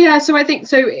 Yeah, so I think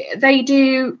so they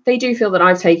do feel that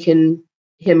I've taken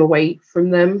him away from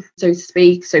them, so to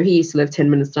speak. So he used to live 10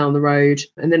 minutes down the road,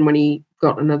 and then when he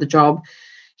got another job,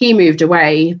 he moved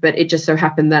away, but it just so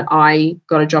happened that I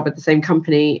got a job at the same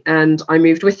company and I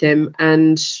moved with him.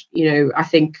 And, I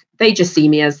think they just see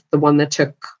me as the one that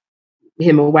took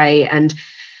him away. And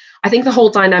I think the whole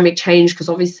dynamic changed because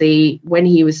obviously when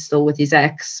he was still with his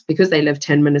ex, because they lived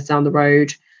 10 minutes down the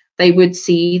road, they would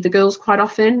see the girls quite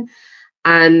often.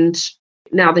 And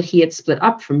now that he had split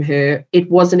up from her,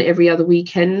 it wasn't every other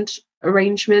weekend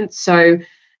arrangement. So,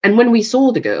 and when we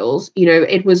saw the girls,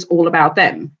 it was all about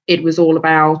them. It was all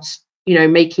about,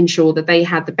 making sure that they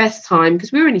had the best time,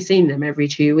 because we were only seeing them every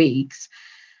 2 weeks.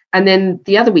 And then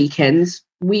the other weekends,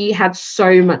 we had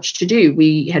so much to do.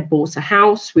 We had bought a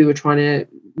house. We were trying to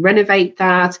renovate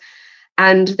that.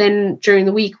 And then during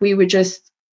the week, we were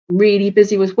just really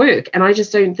busy with work. And I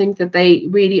just don't think that they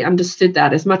really understood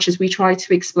that, as much as we tried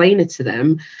to explain it to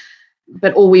them.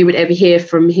 But all we would ever hear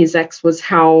from his ex was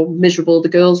how miserable the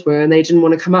girls were, and they didn't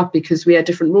want to come up because we had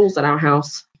different rules at our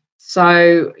house.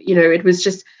 So,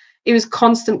 it was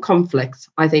constant conflict,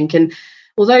 I think. And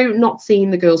although not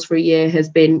seeing the girls for a year has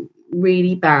been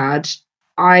really bad,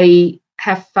 I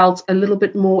have felt a little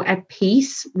bit more at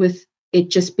peace with it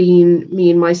just being me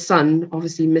and my son,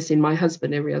 obviously missing my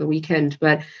husband every other weekend.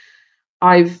 But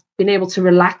I've been able to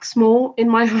relax more in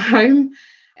my home.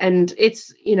 And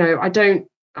it's,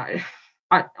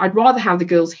 I'd rather have the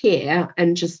girls here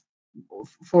and just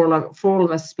for all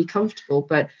of us to be comfortable.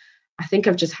 But I think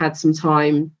I've just had some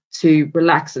time to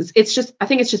relax. I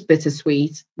think it's just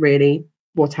bittersweet, really,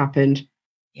 what happened.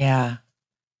 Yeah.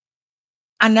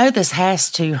 I know this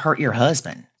has to hurt your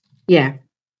husband. Yeah,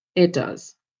 it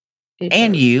does.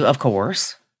 And you, of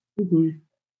course. Mm-hmm.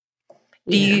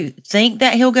 Do you think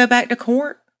that he'll go back to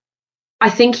court? I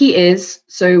think he is.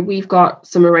 So we've got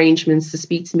some arrangements to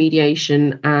speak to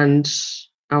mediation and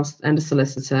a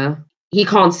solicitor. He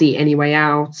can't see any way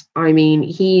out. I mean,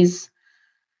 he's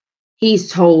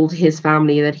told his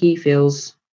family that he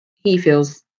feels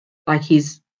like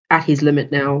he's at his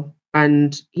limit now,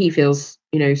 and he feels,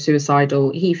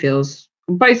 suicidal. He feels,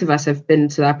 both of us have been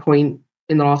to that point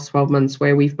in the last 12 months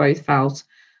where we've both felt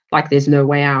like there's no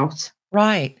way out.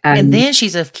 Right. And then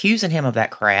she's accusing him of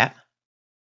that crap.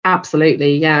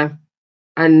 Absolutely, yeah.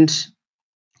 And,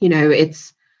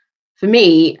 it's, for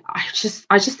me, I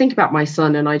just think about my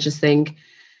son, and I just think,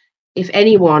 if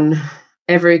anyone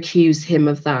ever accused him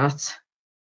of that,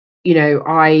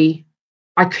 I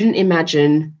couldn't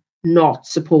imagine not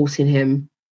supporting him.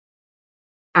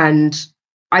 And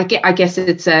I guess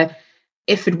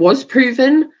if it was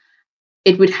proven,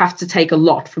 it would have to take a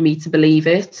lot for me to believe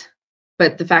it.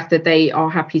 But the fact that they are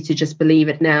happy to just believe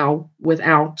it now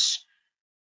without,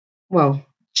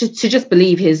 just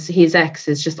believe his ex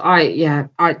is just,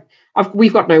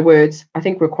 we've got no words. I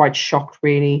think we're quite shocked,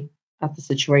 really, at the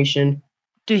situation.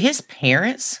 Do his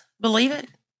parents believe it?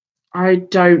 I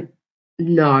don't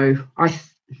know.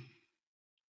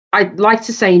 I'd like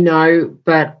to say no,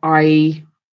 but I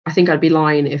think I'd be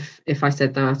lying if I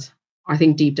said that. I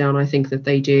think deep down, I think that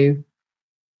they do.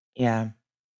 Yeah.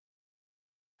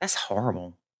 That's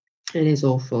horrible. It is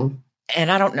awful.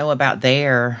 And I don't know about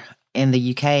there in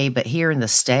the UK, but here in the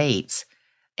States,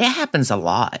 it happens a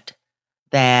lot.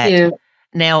 Now,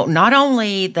 not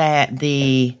only that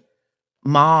the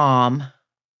mom,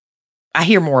 I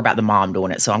hear more about the mom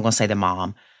doing it, so I'm going to say the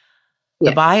mom. Yeah.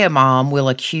 The bio mom will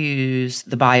accuse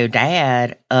the bio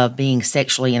dad of being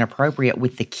sexually inappropriate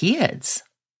with the kids.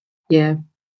 Yeah.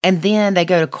 And then they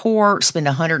go to court, spend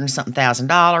 $100 and something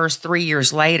 $1,000. 3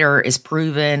 years later, is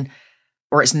proven,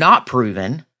 or it's not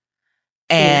proven.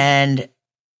 And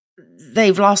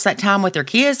they've lost that time with their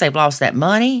kids. They've lost that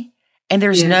money. And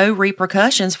there's no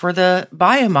repercussions for the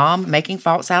bio mom making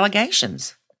false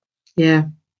allegations. Yeah,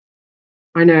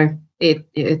 I know.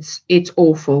 It's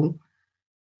awful.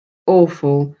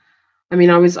 Awful. I mean,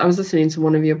 I was listening to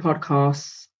one of your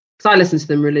podcasts because I listen to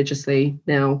them religiously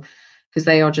now because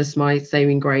they are just my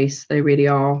saving grace. They really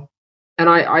are. And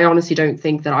I honestly don't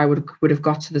think that I would have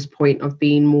got to this point of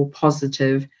being more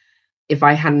positive if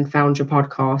I hadn't found your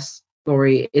podcast,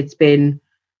 Laurie. It's been,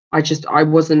 I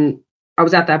wasn't, I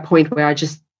was at that point where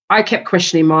I kept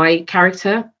questioning my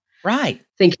character, Right.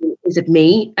 thinking, is it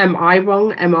me? Am I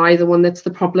wrong? Am I the one that's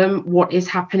the problem? What is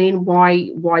happening?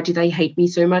 Why do they hate me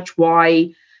so much?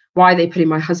 Why are they putting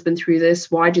my husband through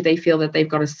this? Why do they feel that they've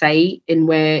got a say in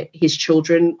where his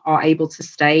children are able to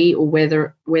stay or where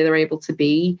they're able to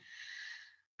be?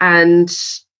 And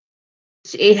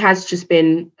it has just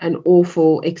been an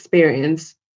awful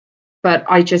experience. But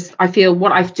I feel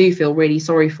what I do feel really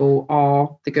sorry for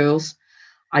are the girls.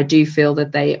 I do feel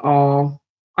that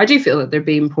they're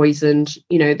being poisoned.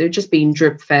 You know, they're just being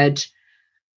drip fed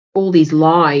all these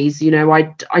lies. You know,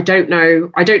 I don't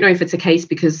know if it's a case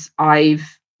because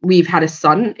we've had a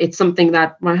son. It's something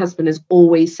that my husband has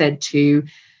always said to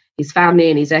his family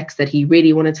and his ex, that he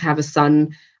really wanted to have a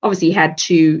son. Obviously he had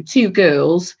two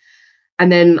girls,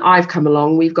 and then I've come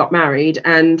along, we've got married,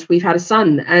 and we've had a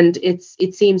son. And it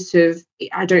seems to have,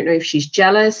 I don't know if she's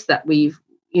jealous that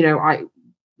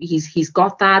he's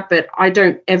got that, but I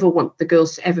don't ever want the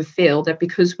girls to ever feel that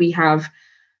because we have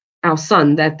our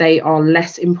son that they are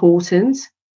less important.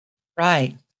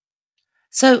 Right.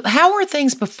 So how were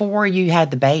things before you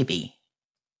had the baby?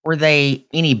 Were they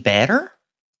any better?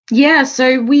 Yeah,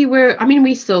 so we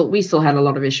still had a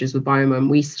lot of issues with Biomum.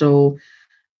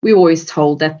 We were always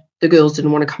told that the girls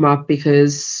didn't want to come up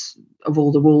because of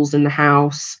all the rules in the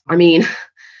house. I mean,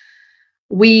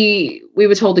 we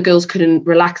were told the girls couldn't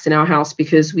relax in our house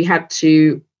because we had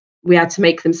to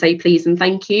make them say please and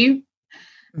thank you.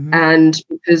 Mm-hmm. And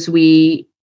because we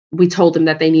told them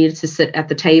that they needed to sit at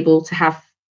the table to have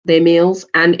their meals,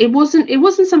 and it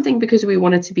wasn't something because we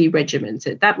wanted to be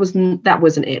regimented. That wasn't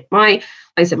it. Like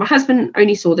I said, my husband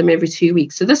only saw them every 2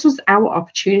 weeks, so this was our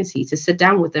opportunity to sit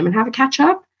down with them and have a catch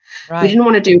up. Right. We didn't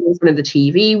want to do it in front of the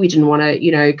TV. We didn't want to,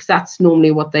 because that's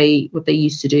normally what they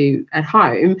used to do at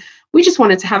home. We just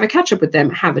wanted to have a catch up with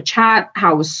them, have a chat.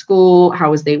 How was school?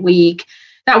 How was their week?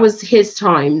 That was his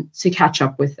time to catch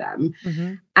up with them.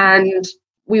 Mm-hmm. And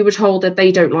we were told that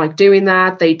they don't like doing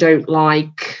that. They don't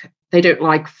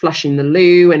like flushing the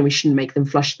loo, and we shouldn't make them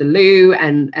flush the loo,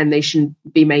 and they shouldn't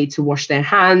be made to wash their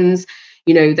hands.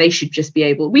 They should just be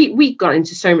able. We got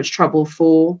into so much trouble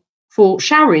for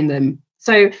showering them.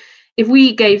 So if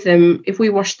we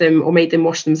washed them or made them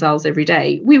wash themselves every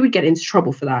day, we would get into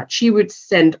trouble for that. She would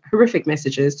send horrific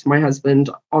messages to my husband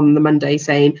on the Monday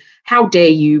saying, how dare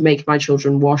you make my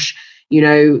children wash?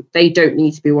 They don't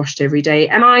need to be washed every day.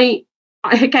 And I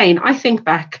think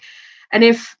back, and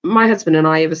if my husband and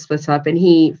I ever split up and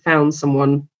he found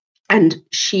someone and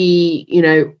she,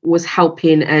 was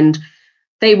helping and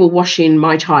they were washing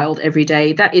my child every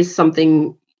day, that's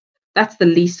the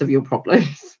least of your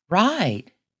problems. Right.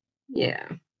 Yeah.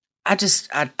 I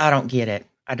don't get it.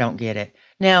 I don't get it.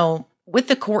 Now, with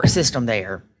the court system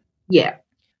there, Yeah.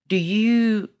 do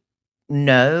you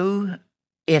know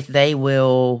if they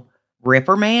will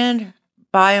reprimand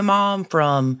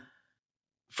Biomom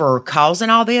for causing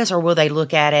all this, or will they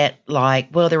look at it like,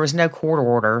 well, there was no court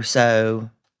order, so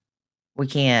we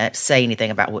can't say anything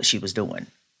about what she was doing?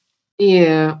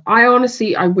 Yeah, I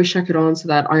wish I could answer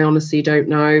that. I honestly don't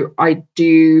know. I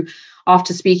do,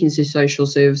 after speaking to social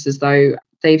services, though,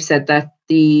 they've said that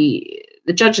the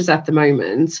judges at the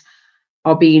moment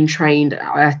are being trained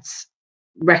at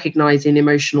recognizing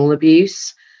emotional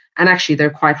abuse, and actually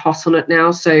they're quite hot on it now.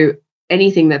 So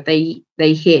anything that they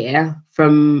hear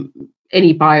from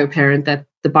any bio parent, that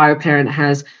the bio parent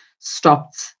has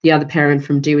stopped the other parent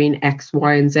from doing X,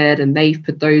 Y, and Z, and they've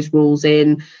put those rules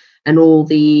in, and all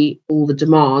the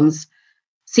demands,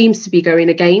 seems to be going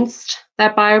against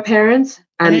that bio parent,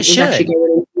 and it is should. actually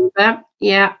going into that.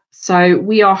 Yeah. So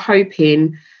we are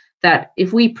hoping that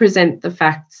if we present the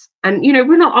facts, and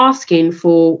we're not asking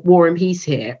for war and peace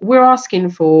here. We're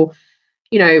asking for,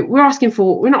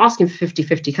 we're not asking for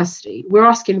 50-50 custody. We're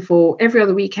asking for every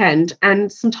other weekend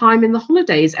and some time in the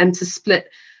holidays, and to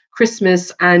split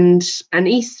Christmas and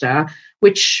Easter,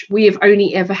 which we have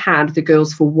only ever had the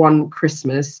girls for one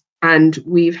Christmas, and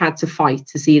we've had to fight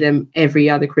to see them every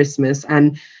other Christmas.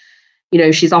 And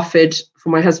she's offered for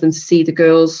my husband to see the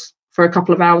girls for a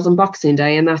couple of hours on Boxing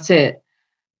Day, and that's it.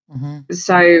 Mm-hmm.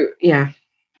 So yeah.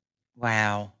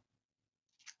 Wow.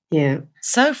 Yeah.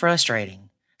 So frustrating.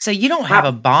 So you don't have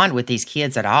a bond with these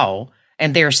kids at all,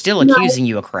 and they're still accusing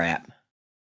you of crap.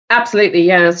 Absolutely,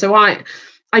 yeah. So I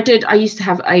used to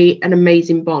have an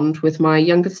amazing bond with my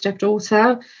younger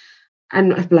stepdaughter,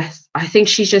 and I think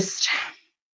she's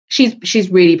she's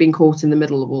really been caught in the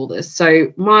middle of all this.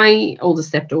 So my older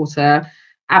stepdaughter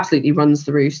absolutely runs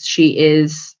the roost.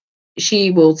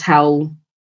 She will tell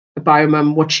bio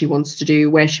mum what she wants to do,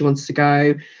 where she wants to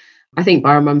go. I think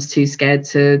bio mum's too scared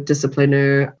to discipline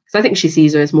her, because I think she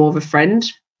sees her as more of a friend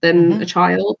than a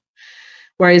child.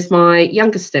 Whereas my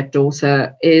youngest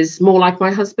stepdaughter is more like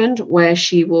my husband, where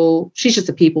she's just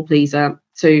a people pleaser.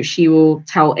 So she will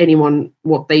tell anyone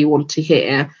what they want to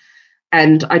hear.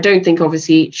 And I don't think,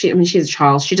 obviously, she's a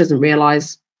child. She doesn't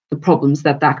realize the problems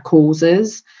that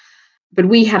causes. But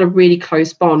we had a really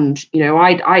close bond. You know,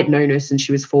 I'd known her since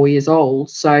she was 4 years old.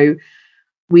 So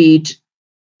we'd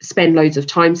spend loads of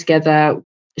time together.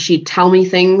 She'd tell me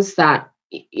things that,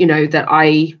 you know,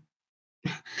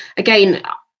 again,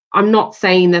 I'm not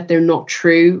saying that they're not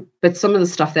true, but some of the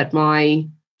stuff that my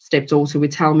stepdaughter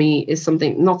would tell me is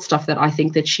not stuff that I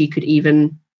think that she could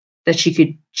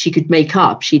make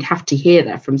up. She'd have to hear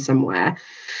that from somewhere.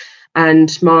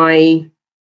 And my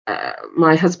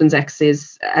husband's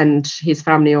exes and his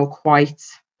family they're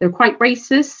quite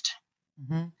racist.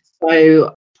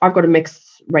 So I've got a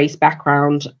mixed race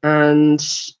background, and,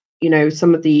 you know,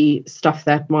 some of the stuff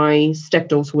that my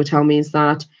stepdaughter would tell me is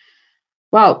that,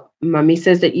 well, mummy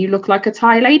says that you look like a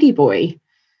Thai lady boy.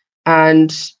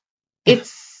 And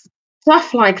it's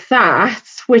stuff like that,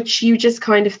 which you just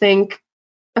kind of think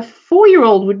a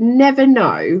 4-year-old would never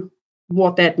know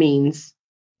what that means.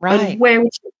 Right. And where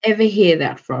would you ever hear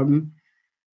that from?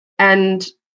 And,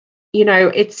 you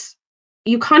know,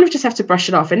 you kind of just have to brush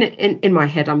it off. And in my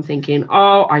head, I'm thinking,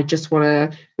 oh, I just want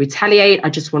to retaliate. I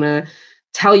just want to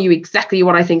tell you exactly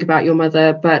what I think about your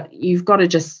mother. But you've got to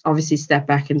just obviously step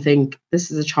back and think,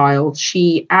 this is a child.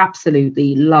 She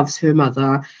absolutely loves her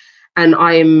mother. And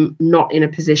I am not in a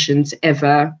position to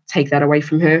ever take that away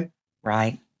from her.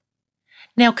 Right.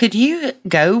 Now, could you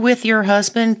go with your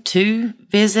husband to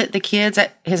visit the kids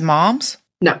at his mom's?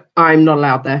 No, I'm not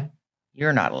allowed there.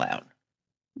 You're not allowed.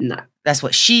 No. That's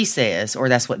what she says, or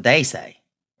that's what they say,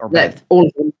 or both? All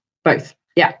of them. Both.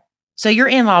 Yeah. So your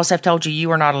in-laws have told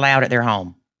you are not allowed at their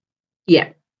home? Yeah.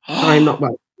 I'm not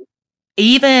welcome.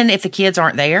 Even if the kids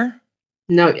aren't there?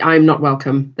 No, I'm not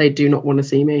welcome. They do not want to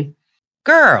see me.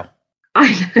 Girl.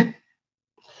 I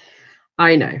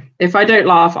know. If I don't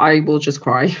laugh, I will just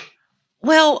cry.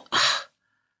 Well,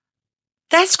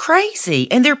 that's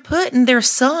crazy. And they're putting their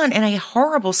son in a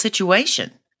horrible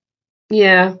situation.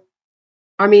 Yeah.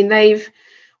 I mean,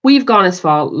 we've gone as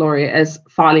far, Laurie, as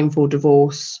filing for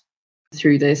divorce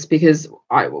through this, because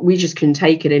we just couldn't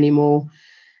take it anymore.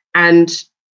 And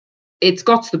it's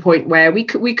got to the point where we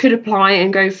could apply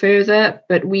and go further,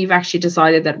 but we've actually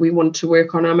decided that we want to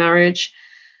work on our marriage.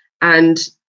 And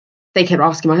they kept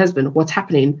asking my husband, what's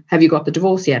happening? Have you got the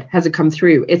divorce yet? Has it come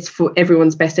through? It's for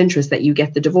everyone's best interest that you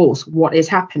get the divorce. What is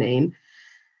happening?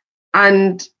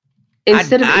 And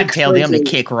instead I'd tell them to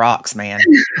kick rocks, man.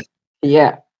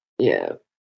 Yeah.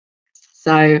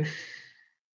 So,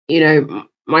 you know,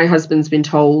 my husband's been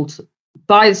told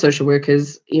by the social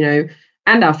workers, you know,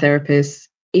 and our therapists,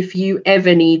 if you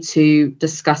ever need to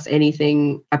discuss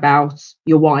anything about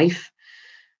your wife,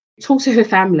 talk to her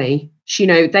family. You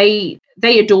know, they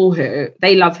adore her,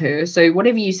 they love her. So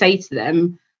whatever you say to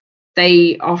them,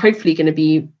 they are hopefully going to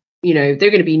be, you know, they're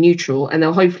going to be neutral, and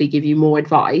they'll hopefully give you more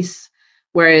advice.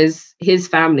 Whereas his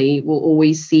family will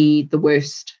always see the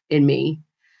worst in me.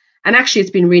 And actually,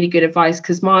 it's been really good advice,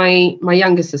 because my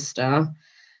younger sister,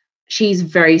 she's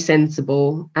very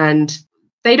sensible, and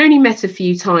they'd only met a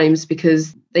few times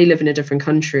because they live in a different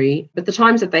country. But the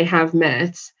times that they have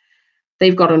met,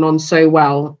 they've gotten on so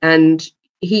well. And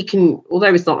he can,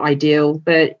 although it's not ideal,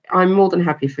 but I'm more than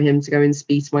happy for him to go and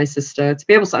speak to my sister, to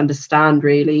be able to understand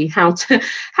really how to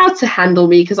handle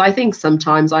me, because I think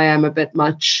sometimes I am a bit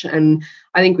much, and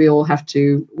I think we all have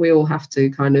to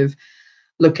kind of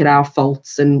look at our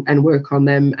faults and work on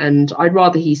them. And I'd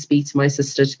rather he speak to my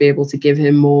sister to be able to give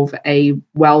him more of a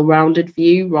well-rounded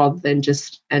view, rather than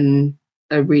just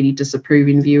a really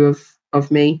disapproving view of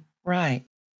me. Right.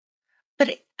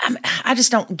 But I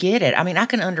just don't get it. I mean, I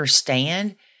can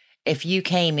understand if you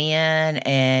came in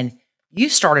and you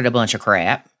started a bunch of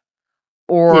crap,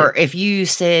 or if you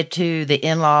said to the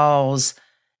in-laws,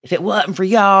 if it wasn't for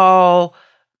y'all,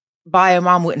 bio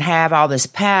mom wouldn't have all this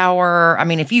power. I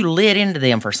mean, if you lit into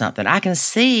them for something, I can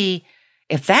see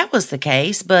if that was the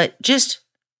case, but just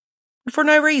for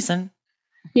no reason.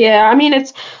 Yeah, I mean,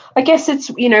 I guess it's,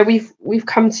 you know, we've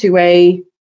come to a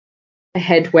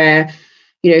head where,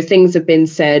 you know, things have been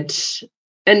said,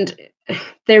 and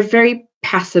they're very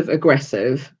passive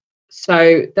aggressive.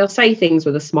 So they'll say things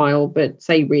with a smile, but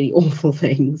say really awful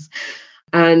things.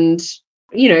 And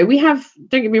we have,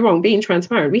 don't get me wrong, being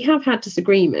transparent, we have had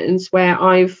disagreements where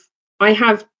I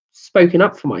have spoken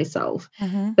up for myself,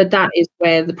 but that is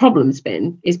where the problem's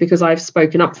been, is because I've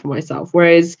spoken up for myself,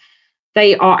 whereas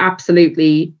they are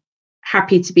absolutely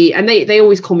happy to be, and they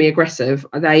always call me aggressive.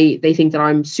 They think that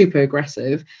I'm super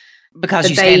aggressive because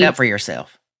you stand up for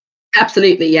yourself.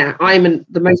 Absolutely, yeah. I'm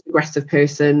the most aggressive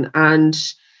person, and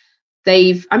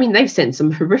they've sent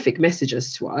some horrific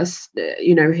messages to us.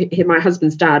 My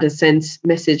husband's dad has sent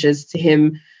messages to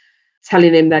him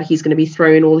telling him that he's going to be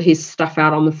throwing all his stuff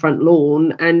out on the front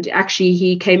lawn, and actually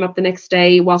he came up the next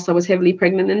day whilst I was heavily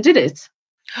pregnant and did it.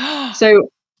 So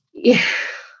yeah,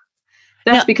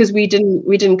 that's because we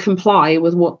didn't comply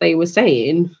with what they were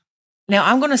saying. Now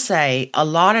I'm going to say a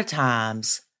lot of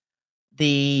times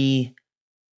the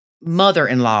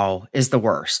mother-in-law is the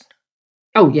worst.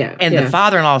 Oh yeah. And the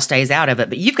father-in-law stays out of it,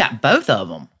 but you've got both of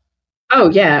them. Oh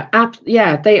yeah.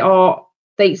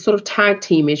 They sort of tag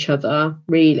team each other,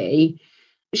 really.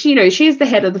 She is the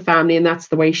head of the family and that's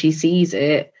the way she sees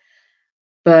it.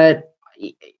 But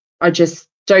I just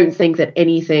don't think that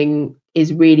anything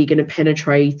is really going to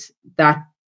penetrate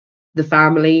the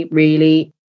family,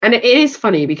 really. And it is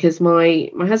funny because my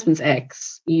husband's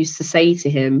ex used to say to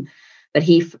him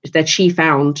that she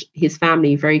found his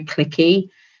family very cliquey.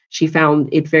 She found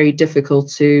it very difficult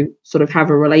to sort of have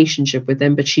a relationship with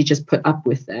them, but she just put up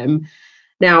with them.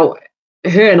 Now,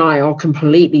 her and I are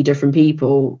completely different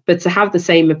people, but to have the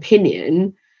same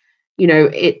opinion,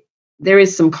 there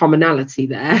is some commonality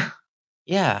there.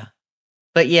 Yeah.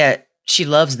 But yet she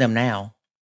loves them now.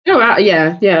 Oh,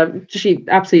 yeah. She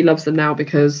absolutely loves them now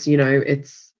because,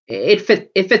 it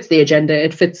fits the agenda.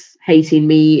 It fits hating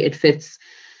me. It fits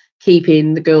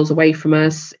keeping the girls away from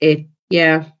us.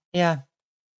 Yeah.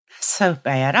 So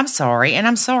bad. I'm sorry. And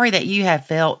I'm sorry that you have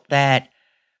felt that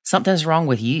something's wrong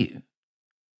with you.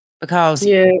 Because,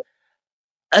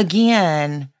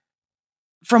 again,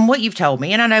 from what you've told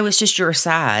me, and I know it's just your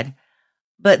side,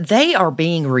 but they are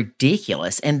being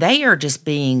ridiculous and they are just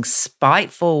being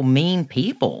spiteful, mean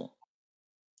people.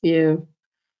 Yeah.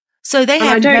 So they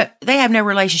have no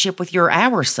relationship with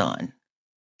our son.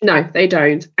 No, they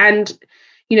don't. And,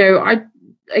 I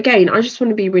just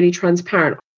want to be really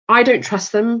transparent. I don't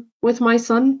trust them with my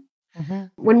son.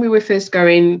 When we were first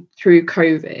going through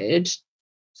COVID,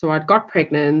 so I'd got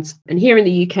pregnant, and here in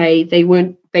the UK, they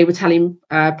were telling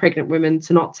pregnant women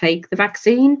to not take the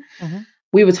vaccine.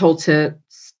 We were told to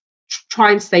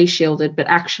try and stay shielded, but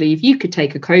actually, if you could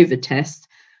take a COVID test,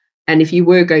 and if you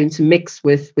were going to mix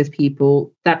with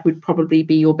people, that would probably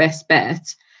be your best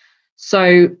bet.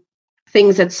 So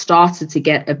things had started to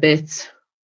get a bit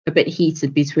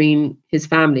heated between his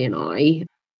family and I,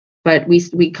 but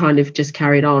we kind of just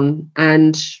carried on,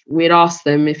 and we'd asked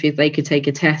them if they could take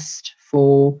a test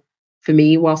for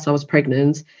me whilst I was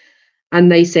pregnant,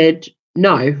 and they said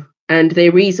no, and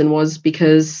their reason was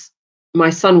because my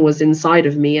son was inside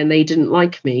of me and they didn't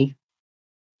like me.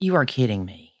 You are kidding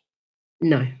me.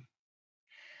 No.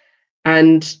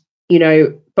 And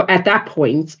but at that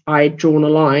point I'd drawn a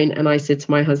line, and I said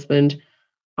to my husband,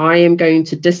 I am going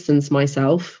to distance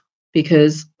myself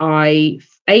because I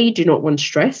do not want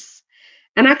stress,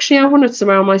 and actually I want to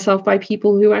surround myself by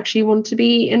people who actually want to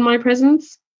be in my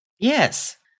presence.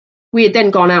 Yes. We had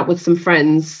then gone out with some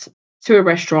friends to a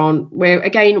restaurant where,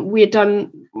 again,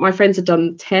 my friends had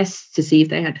done tests to see if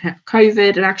they had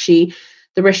COVID, and actually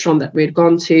the restaurant that we had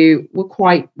gone to were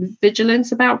quite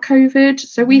vigilant about COVID,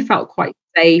 so we felt quite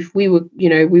safe. We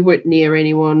weren't near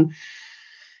anyone.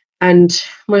 And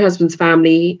my husband's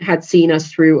family had seen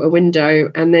us through a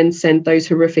window and then sent those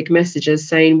horrific messages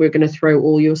saying, we're going to throw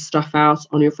all your stuff out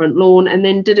on your front lawn, and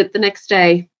then did it the next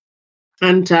day.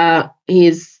 And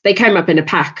they came up in a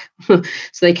pack. So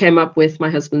they came up with my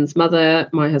husband's mother,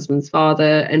 my husband's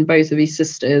father, and both of his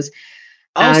sisters.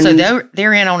 Oh, so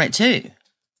they're in on it too.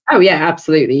 Oh yeah,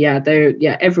 absolutely. Yeah,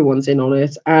 everyone's in on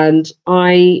it. And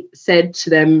I said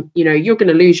to them, you're going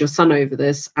to lose your son over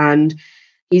this. And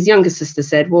his younger sister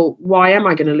said, well, why am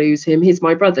I going to lose him? He's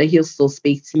my brother. He'll still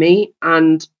speak to me.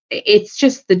 And it's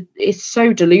just it's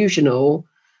so delusional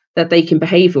that they can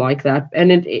behave like that.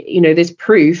 And there's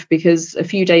proof, because a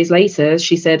few days later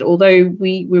she said, although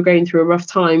we were going through a rough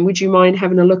time, would you mind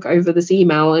having a look over this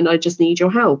email? And I just need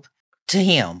your help. To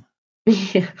him.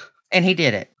 Yeah. And he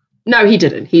did it. No, he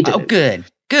didn't. Oh, good.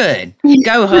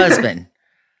 Go husband.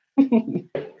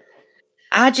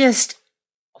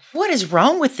 What is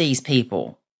wrong with these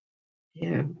people?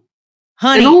 Yeah.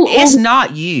 Honey, it's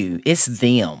not you. It's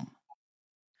them.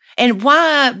 And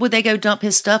why would they go dump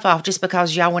his stuff off just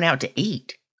because y'all went out to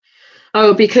eat?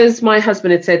 Oh, because my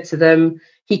husband had said to them,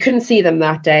 he couldn't see them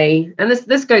that day. And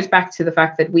this goes back to the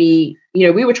fact that we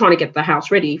were trying to get the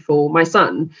house ready for my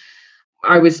son.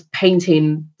 I was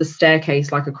painting the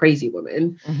staircase like a crazy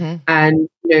woman. Mm-hmm. And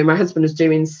my husband was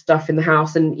doing stuff in the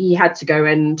house, and he had to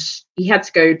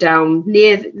go down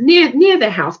near their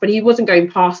house, but he wasn't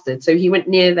going past it. So he went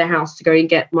near their house to go and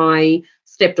get my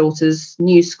stepdaughter's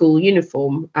new school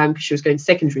uniform, because she was going to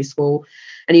secondary school,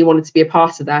 and he wanted to be a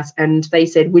part of that. And they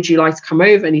said, would you like to come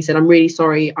over? And he said, I'm really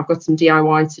sorry, I've got some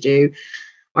DIY to do,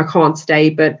 I can't stay,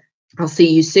 but I'll see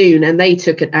you soon. And they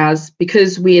took it as,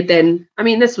 because we had then,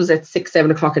 this was at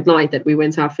 6-7 o'clock at night that we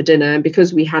went out for dinner, and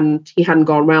because he hadn't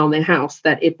gone round their house,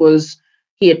 that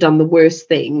he had done the worst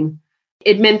thing.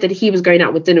 It meant that he was going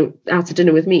out to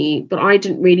dinner with me, but I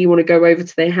didn't really want to go over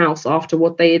to their house after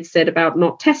what they had said about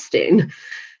not testing.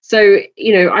 So,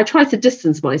 I tried to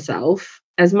distance myself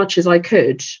as much as I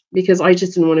could, because I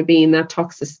just didn't want to be in that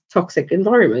toxic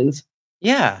environment.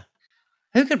 Yeah.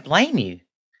 Who could blame you?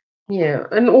 Yeah.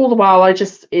 And all the while,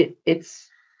 it's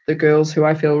the girls who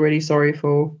I feel really sorry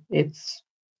for. That's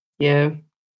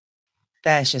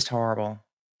just horrible.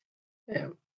 Yeah.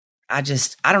 I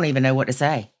don't even know what to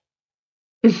say.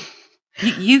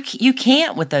 You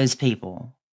can't with those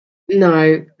people.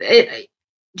 No. Do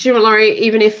you know what, Laurie?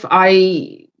 Even if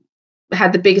I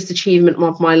had the biggest achievement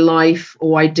of my life,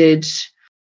 or I did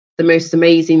the most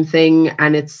amazing thing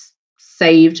and it's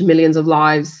saved millions of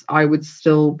lives, I would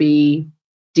still be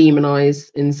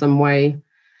demonized in some way.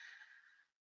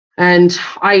 And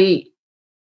I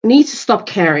need to stop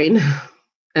caring,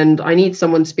 and I need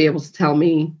someone to be able to tell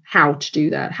me how to do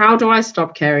that. How do I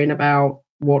stop caring about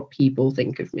what people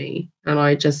think of me? And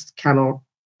I just cannot.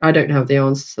 I don't have the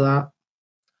answer to that.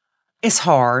 It's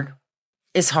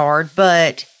hard,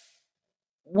 but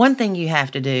one thing you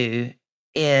have to do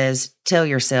is tell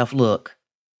yourself, look,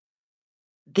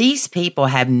 these people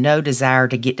have no desire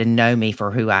to get to know me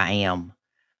for who I am.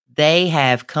 They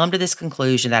have come to this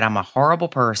conclusion that I'm a horrible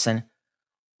person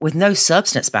with no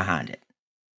substance behind it.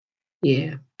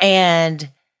 Yeah. And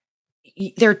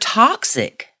they're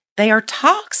toxic. They are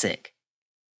toxic.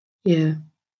 Yeah.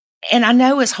 And I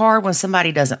know it's hard when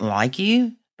somebody doesn't like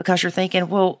you, because you're thinking,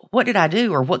 well, what did I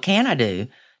do, or what can I do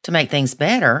to make things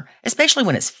better, especially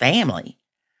when it's family.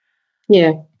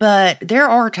 Yeah. But there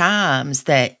are times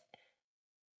that,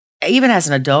 even as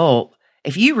an adult,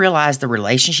 if you realize the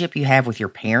relationship you have with your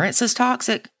parents is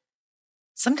toxic,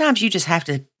 sometimes you just have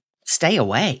to stay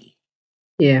away.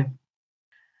 Yeah.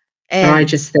 And I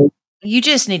just think you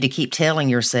just need to keep telling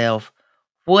yourself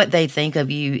what they think of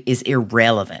you is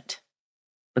irrelevant,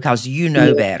 because you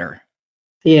know better.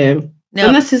 Yeah. Now,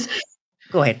 and this is...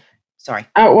 Go ahead. Sorry.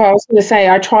 Well, I was going to say,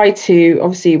 I try to,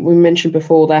 obviously, we mentioned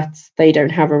before that they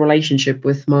don't have a relationship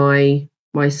with my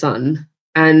son.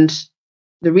 And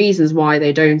the reasons why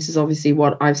they don't is obviously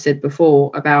what I've said before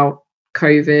about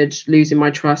COVID, losing my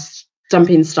trust,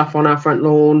 dumping stuff on our front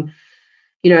lawn.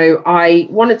 I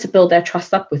wanted to build their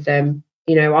trust up with them.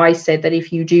 I said that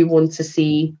if you do want to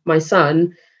see my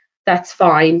son, that's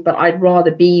fine, but I'd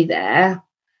rather be there,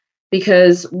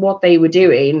 because what they were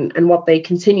doing and what they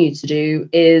continue to do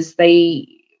is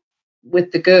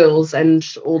with the girls and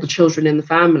all the children in the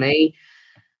family,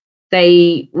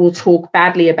 they will talk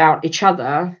badly about each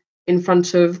other in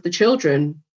front of the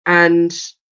children. And,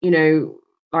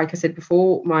 like I said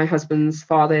before, my husband's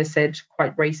father said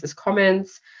quite racist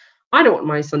comments. I don't want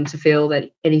my son to feel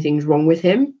that anything's wrong with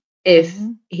him if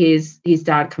his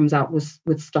dad comes out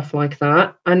with stuff like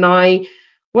that. And I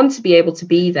want to be able to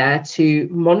be there to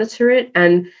monitor it.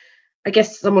 And I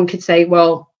guess someone could say,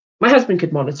 well, my husband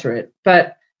could monitor it,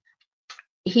 but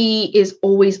he is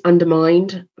always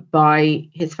undermined by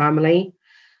his family.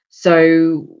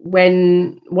 So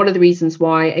one of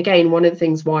the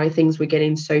things why things were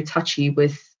getting so touchy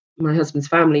with my husband's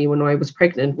family when I was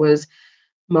pregnant was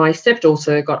my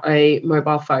stepdaughter got a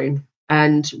mobile phone,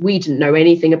 and we didn't know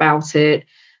anything about it.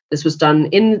 This was done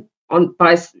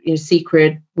by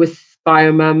secret with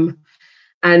Biomum.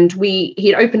 And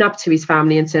he'd opened up to his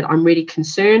family and said, I'm really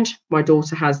concerned. My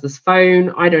daughter has this phone.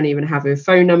 I don't even have her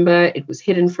phone number. It was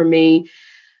hidden from me.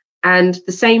 And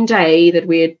the same day that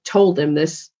we had told them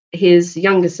this, his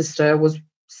younger sister was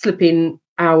slipping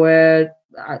my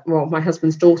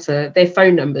husband's daughter, their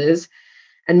phone numbers,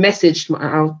 and messaged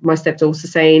my stepdaughter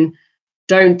saying,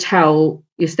 don't tell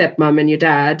your stepmom and your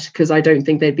dad, because I don't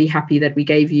think they'd be happy that we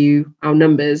gave you our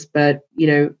numbers. But,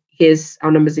 here's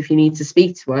our numbers if you need to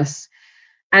speak to us.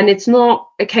 And it's not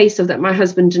a case of that my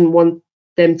husband didn't want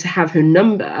them to have her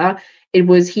number. It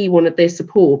was he wanted their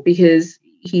support, because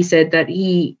he said that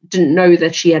he didn't know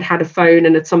that she had a phone,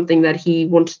 and it's something that he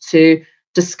wanted to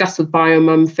discuss with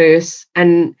Biomum first.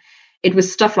 And it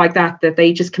was stuff like that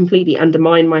they just completely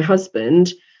undermined my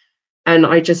husband. And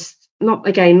I just, not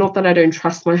that I don't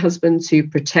trust my husband to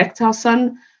protect our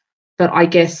son, but I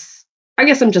guess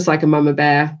I'm just like a mama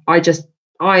bear.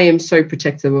 I am so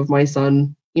protective of my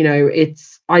son.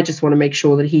 I just want to make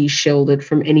sure that he's shielded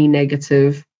from any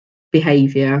negative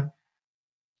behavior.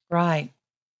 Right.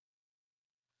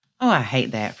 Oh, I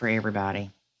hate that for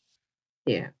everybody.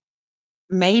 Yeah.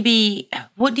 Maybe,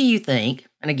 what do you think?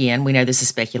 And again, we know this is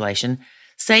speculation.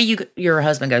 Say your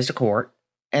husband goes to court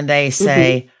and they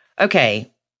say,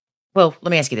 okay, well, let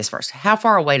me ask you this first. How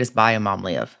far away does Bio Mom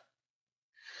live?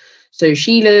 So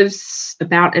she lives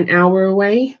about an hour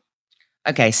away.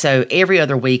 Okay, so every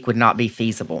other week would not be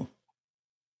feasible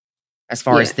as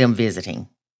far as them visiting.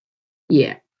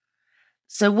 Yeah.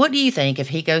 So what do you think if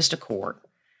he goes to court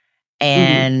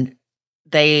and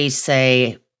they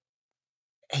say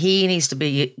he needs to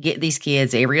get these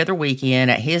kids every other weekend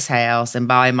at his house, and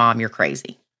Bio Mom, you're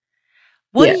crazy?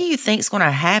 What do you think is going to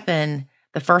happen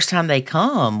the first time they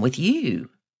come with you?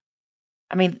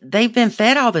 I mean, they've been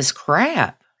fed all this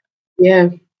crap. Yeah.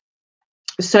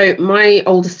 So my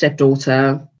older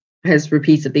stepdaughter has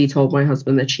repeatedly told my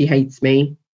husband that she hates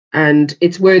me. And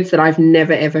it's words that I've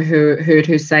never, ever heard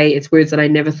her say. It's words that I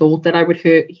never thought that I would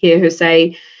hear her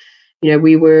say.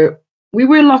 We were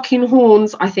locking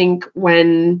horns, I think,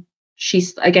 when she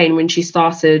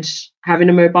started having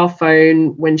a mobile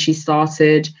phone, when she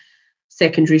started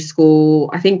secondary school.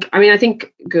 I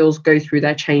think girls go through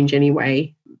that change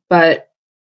anyway. But,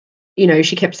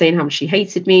 she kept saying how much she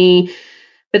hated me.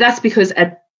 But that's because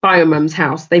at Bio Mum's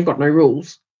house, they've got no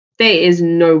rules. There is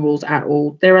no rules at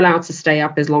all. They're allowed to stay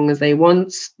up as long as they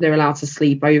want. They're allowed to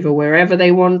sleep over wherever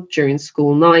they want during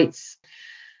school nights.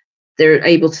 They're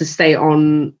able to stay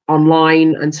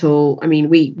online until,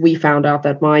 we found out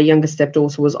that my younger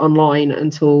stepdaughter was online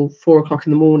until 4:00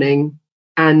 in the morning.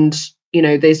 And,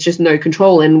 there's just no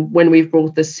control. And when we've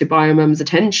brought this to Bio Mum's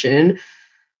attention,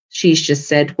 she's just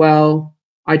said, well,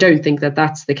 I don't think that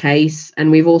that's the case.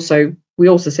 And we also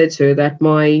said to her that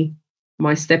my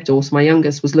stepdaughter, my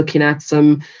youngest, was looking at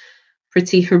some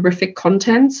pretty horrific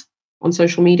content on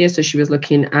social media. So she was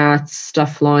looking at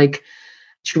stuff like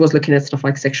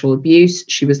sexual abuse.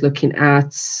 She was looking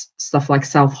at stuff like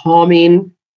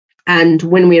self-harming. And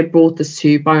when we had brought this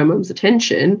to Bio Mum's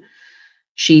attention,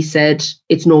 she said,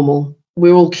 it's normal.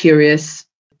 We're all curious.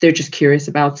 They're just curious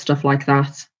about stuff like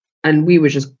that. And we were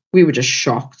just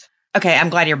shocked. Okay, I'm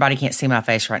glad everybody can't see my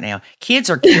face right now. Kids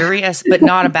are curious, but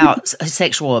not about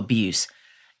sexual abuse.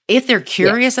 If they're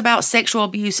curious about sexual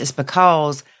abuse, it's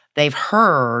because they've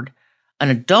heard an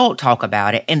adult talk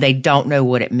about it and they don't know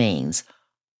what it means.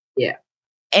 Yeah.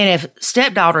 And if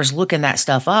stepdaughter's looking that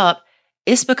stuff up,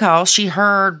 it's because she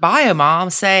heard Bio Mom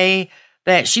say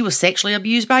that she was sexually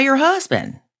abused by your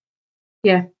husband.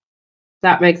 Yeah,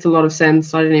 that makes a lot of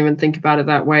sense. I didn't even think about it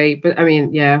that way. But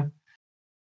yeah.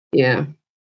 Yeah.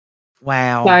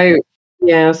 Wow. So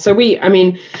like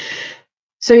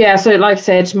I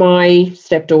said, my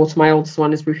stepdaughter, my oldest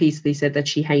one, has repeatedly said that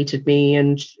she hated me,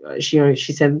 and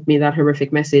she sent me that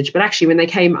horrific message. But actually, when they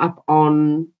came up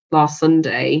on last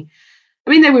Sunday,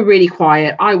 they were really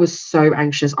quiet. I was so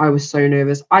anxious. I was so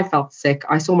nervous. I felt sick.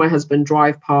 I saw my husband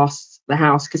drive past the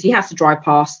house because he has to drive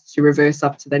past to reverse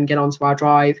up to then get onto our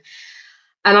drive.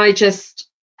 And I just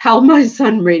held my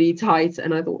son really tight,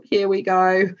 and I thought, here we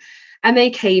go. And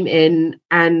they came in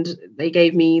and they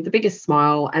gave me the biggest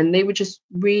smile, and they were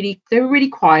really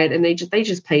quiet, and they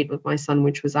just played with my son,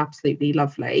 which was absolutely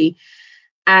lovely.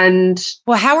 And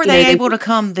well, how were they able to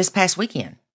come this past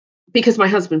weekend? Because my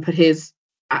husband put his,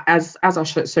 as our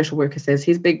social worker says,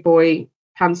 his big boy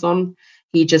pants on.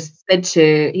 He just said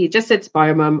to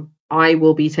Bio Mum, I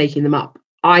will be taking them up.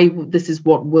 This is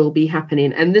what will be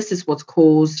happening, and this is what's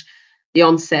caused the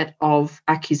onset of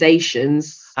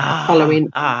accusations following.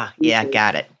 Yeah,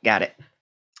 got it.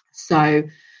 So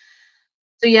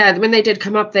yeah, when they did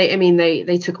come up,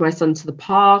 they took my son to the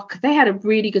park. They had a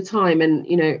really good time. And,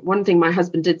 one thing my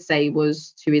husband did say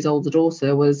was to his older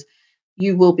daughter was,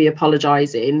 you will be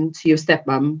apologizing to your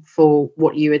stepmom for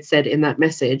what you had said in that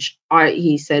message.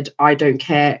 He said, I don't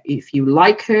care if you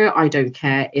like her. I don't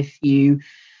care if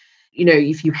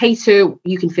if you hate her,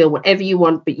 you can feel whatever you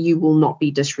want, but you will not be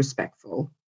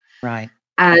disrespectful. Right.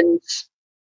 And,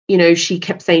 she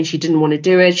kept saying she didn't want to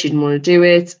do it. She didn't want to do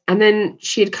it. And then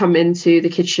she had come into the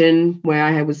kitchen where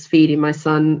I was feeding my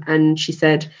son, and she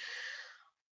said,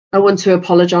 I want to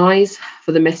apologize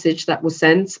for the message that was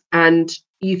sent. And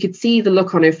you could see the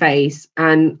look on her face,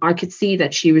 and I could see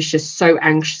that she was just so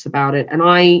anxious about it. And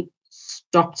I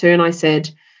stopped her and I said,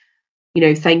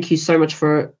 thank you so much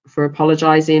for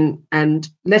apologizing, and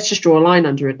let's just draw a line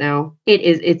under it now.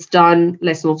 It's done.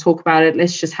 Let's not talk about it.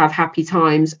 Let's just have happy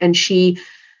times. And she,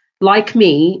 like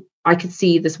me, I could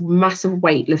see this massive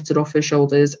weight lifted off her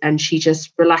shoulders, and she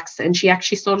just relaxed, and she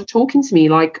actually started talking to me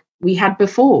like we had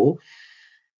before.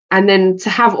 And then to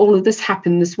have all of this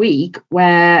happen this week,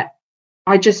 where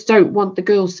I just don't want the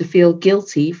girls to feel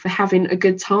guilty for having a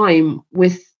good time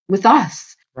with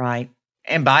us. Right.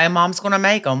 And Bio-mom's going to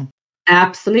make them.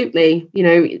 Absolutely.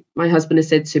 My husband has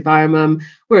said to Bio-mom,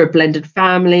 we're a blended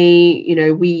family.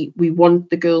 We want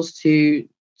the girls to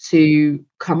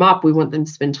come up. We want them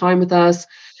to spend time with us.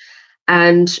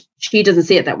 And she doesn't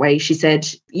see it that way. She said,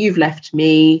 you've left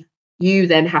me. You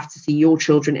then have to see your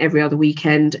children every other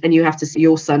weekend, and you have to see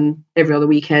your son every other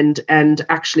weekend. And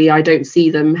actually, I don't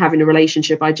see them having a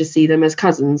relationship. I just see them as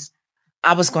cousins.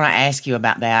 I was going to ask you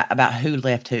about that, about who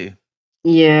left who.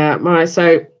 Yeah,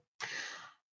 so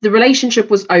the relationship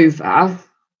was over,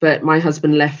 but my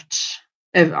husband left.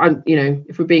 If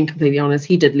we're being completely honest,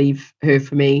 he did leave her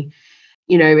for me.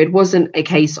 It wasn't a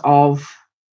case of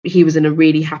he was in a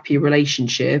really happy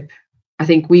relationship. I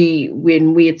think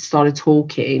when we had started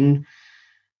talking,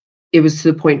 it was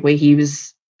to the point where he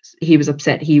was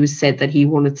upset. He said that he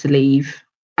wanted to leave,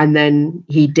 and then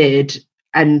he did.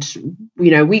 And,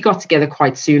 we got together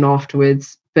quite soon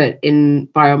afterwards, but in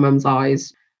Bio-mom's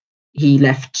eyes, he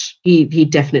left. He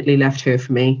definitely left her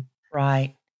for me.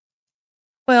 Right.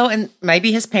 Well, and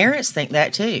maybe his parents think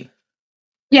that too.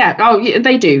 Yeah. Oh, yeah,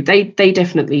 they do. They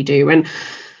definitely do. And,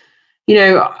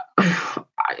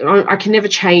 I can never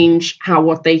change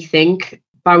what they think,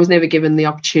 but I was never given the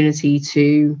opportunity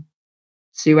to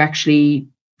actually,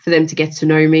 for them to get to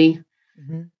know me.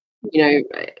 Mm-hmm.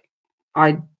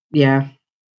 Yeah.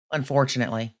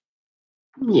 Unfortunately.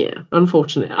 Yeah,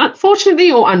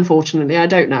 unfortunately or unfortunately, I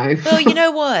don't know. Well, you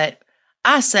know what?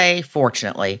 I say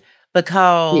fortunately,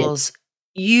 because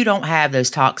you don't have those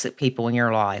toxic people in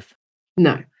your life.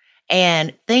 No.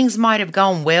 And things might have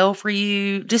gone well for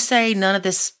you. Just say none of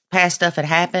this past stuff had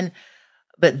happened,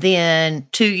 but then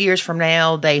 2 years from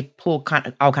now, they pull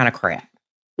all kind of crap.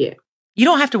 Yeah. You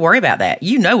don't have to worry about that.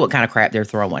 You know what kind of crap they're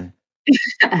throwing.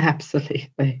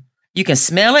 Absolutely. You can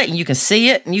smell it, and you can see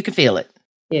it, and you can feel it.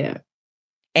 Yeah.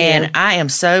 And I am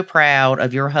so proud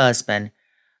of your husband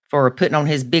for putting on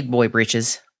his big boy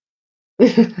britches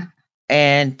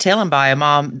and telling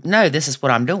Bio-mom, no, this is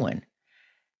what I'm doing.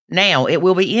 Now, it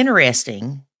will be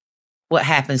interesting what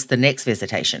happens the next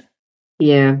visitation.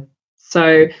 Yeah.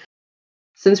 So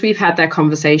since we've had that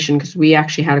conversation, because we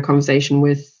actually had a conversation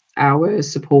with our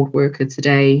support worker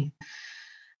today,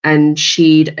 and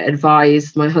she'd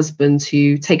advised my husband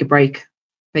to take a break,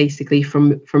 basically,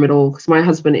 from it all. Because my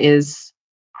husband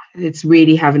it's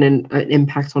really having an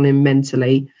impact on him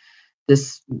mentally,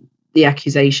 the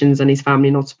accusations and his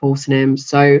family not supporting him.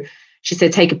 So she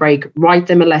said, take a break, write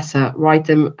them a letter, write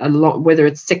them a lot, whether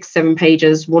it's 6-7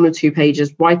 pages, 1 or 2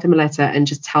 pages, write them a letter and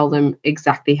just tell them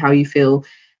exactly how you feel,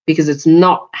 because it's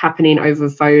not happening over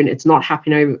phone. It's not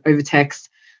happening over text.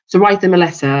 So write them a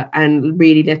letter and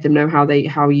really let them know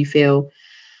how you feel.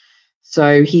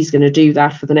 So he's going to do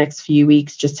that for the next few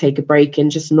weeks, just take a break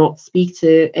and just not speak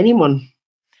to anyone.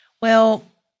 Well,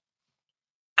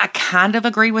 I kind of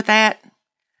agree with that.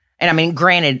 And I mean,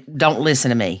 granted, don't listen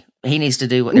to me. He needs to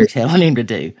do what they're telling him to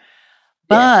do.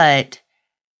 But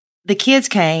the kids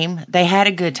came, they had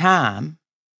a good time.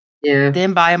 Yeah.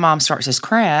 Then Bio-mom starts this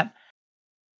crap.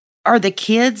 Are the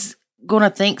kids going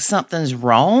to think something's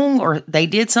wrong or they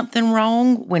did something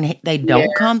wrong when they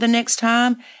don't come the next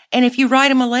time? And if you write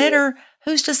them a letter,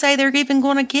 who's to say they're even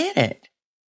going to get it?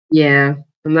 Yeah.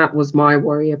 And that was my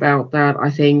worry about that.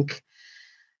 I think,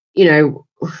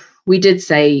 we did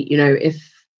say,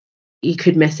 if you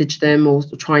could message them or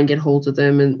try and get hold of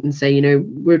them and say,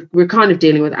 we're kind of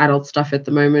dealing with adult stuff at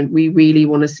the moment. We really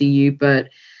want to see you, but,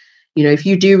 if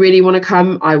you do really want to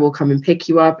come, I will come and pick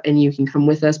you up and you can come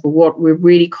with us. But what we're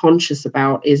really conscious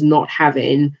about is not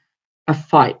having a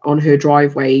fight on her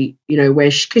driveway,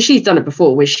 because she's done it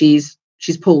before, where she's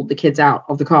pulled the kids out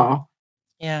of the car.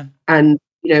 Yeah. And,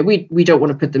 we don't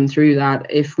want to put them through that.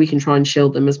 If we can try and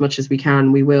shield them as much as we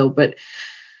can, we will. But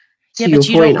yeah, but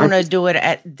you don't want to do it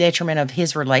at detriment of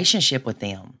his relationship with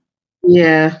them.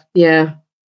 Yeah.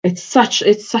 It's so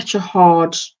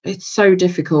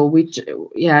difficult. We're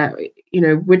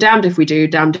damned if we do,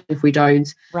 damned if we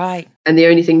don't. Right. And the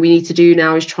only thing we need to do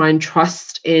now is try and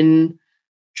trust in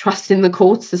the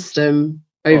court system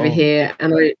over here.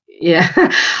 And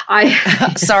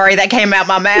I sorry, that came out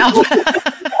my mouth.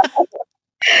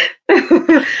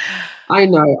 I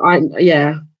know.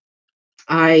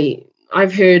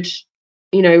 I've heard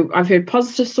I've heard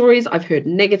positive stories, I've heard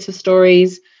negative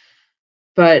stories,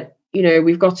 but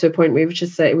we've got to a point where we've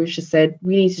just said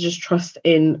we need to just trust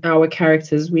in our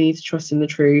characters. We need to trust in the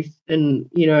truth. And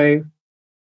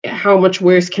how much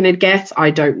worse can it get?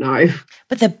 I don't know.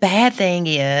 But the bad thing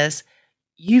is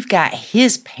you've got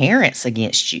his parents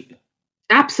against you.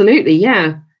 Absolutely.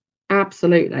 Yeah,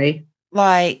 absolutely.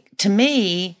 Like, to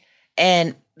me,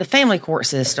 and the family court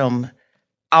system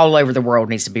all over the world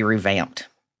needs to be revamped.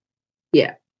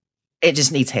 Yeah. It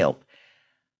just needs help.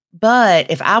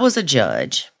 But if I was a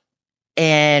judge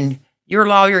and your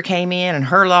lawyer came in and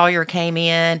her lawyer came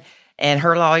in and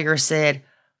her lawyer said,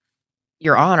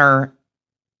 Your Honor,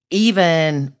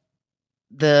 even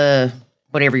the,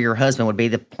 whatever your husband would be,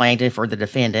 the plaintiff or the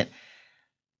defendant,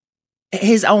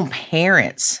 his own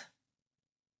parents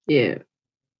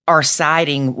are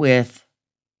siding with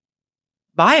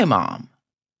Biomom.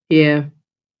 Yeah.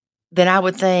 Then I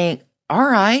would think, all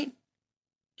right,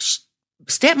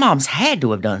 stepmoms had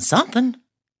to have done something.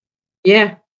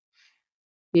 Yeah.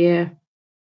 Yeah.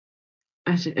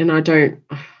 I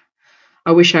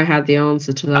wish I had the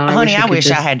answer to that. Honey, I wish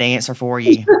I had the answer for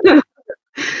you.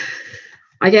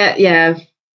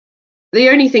 The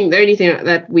only thing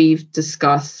that we've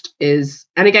discussed is,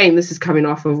 and again, this is coming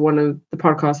off of one of the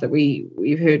podcasts that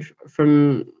we've heard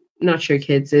from Nacho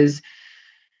Kids, is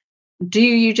do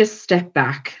you just step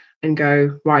back and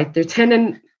go, right, they're 10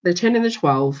 and they're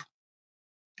 12.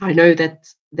 I know that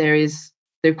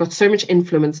they've got so much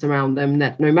influence around them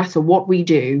that no matter what we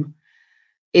do,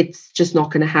 it's just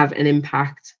not going to have an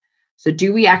impact. So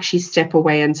do we actually step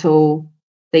away until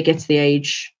they get to the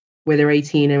age where they're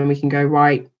 18 and we can go,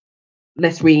 right,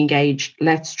 let's re-engage,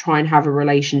 let's try and have a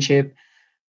relationship,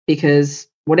 because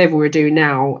whatever we're doing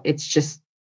now, it's just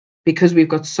because we've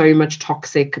got so much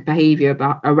toxic behavior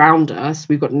around us,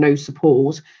 we've got no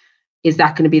support. Is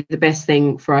that going to be the best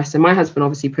thing for us? And my husband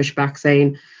obviously pushed back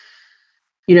saying,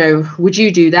 would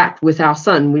you do that with our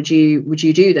son? Would you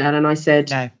do that? And I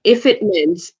said, no. If it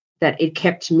meant that it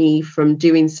kept me from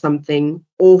doing something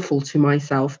awful to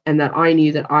myself and that I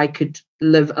knew that I could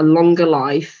live a longer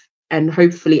life and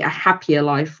hopefully a happier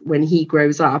life when he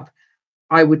grows up,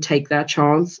 I would take that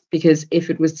chance. Because if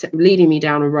it was leading me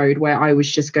down a road where I was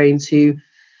just going to,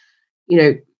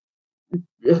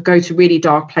 go to really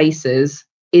dark places,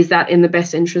 is that in the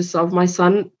best interests of my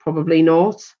son? Probably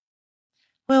not.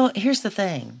 Well, here's the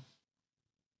thing.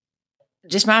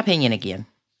 Just my opinion again.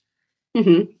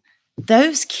 Mm-hmm.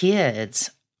 Those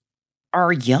kids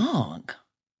are young.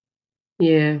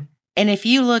 Yeah. And if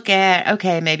you look at,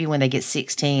 okay, maybe when they get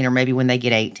 16 or maybe when they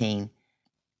get 18,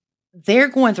 they're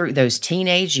going through those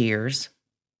teenage years.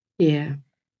 Yeah.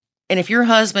 And if your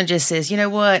husband just says, you know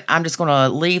what, I'm just going to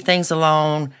leave things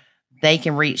alone, they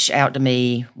can reach out to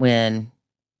me when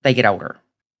they get older.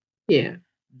 Yeah.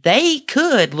 They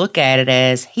could look at it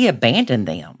as he abandoned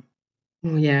them.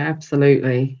 Oh, yeah,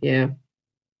 absolutely. Yeah.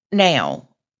 Now,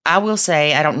 I will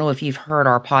say, I don't know if you've heard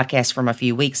our podcast from a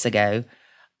few weeks ago,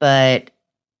 but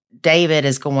David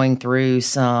is going through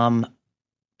some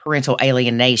parental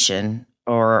alienation,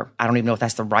 or I don't even know if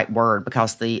that's the right word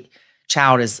because the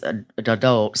child is an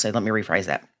adult. So let me rephrase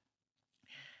that.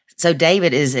 So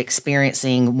David is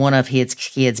experiencing one of his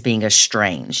kids being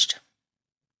estranged.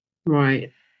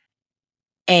 Right.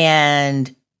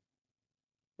 And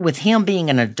with him being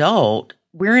an adult,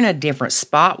 we're in a different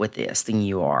spot with this than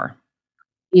you are.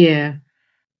 Yeah.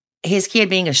 His kid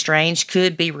being estranged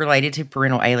could be related to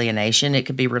parental alienation. It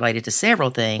could be related to several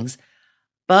things.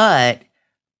 But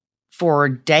for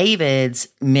David's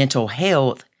mental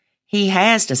health, he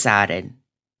has decided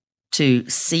to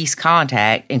cease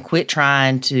contact and quit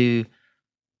trying to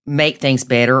make things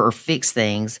better or fix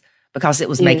things because it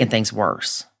was making things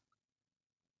worse.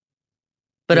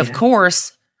 But of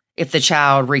course, if the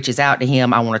child reaches out to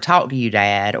him, I want to talk to you,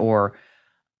 Dad, or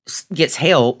gets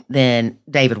help, then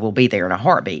David will be there in a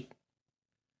heartbeat.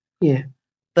 Yeah.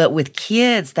 But with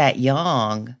kids that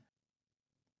young,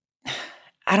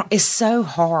 it's so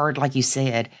hard, like you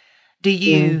said. Do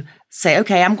you say,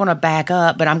 okay, I'm going to back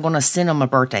up, but I'm going to send them a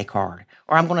birthday card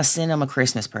or I'm going to send them a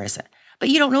Christmas present, but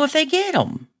you don't know if they get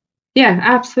them. Yeah,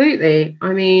 absolutely.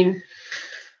 I mean,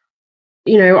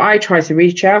 I try to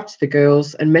reach out to the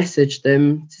girls and message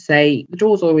them to say, the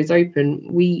door's always open.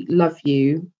 We love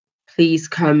you. Please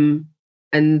come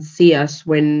and see us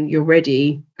when you're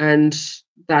ready. And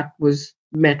that was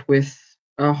met with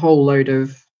a whole load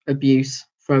of abuse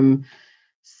from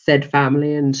said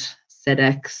family and said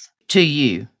ex. To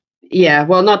you? Yeah,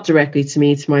 well, not directly to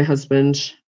me, to my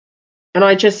husband. And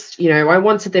I just, I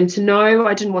wanted them to know.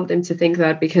 I didn't want them to think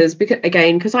that because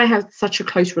I have such a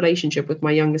close relationship with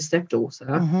my youngest stepdaughter.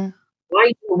 Mm-hmm.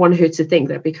 I don't want her to think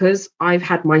that because I've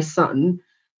had my son,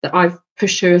 that I've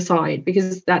pushed her aside,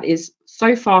 because that is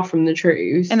so far from the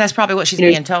truth. And that's probably what she's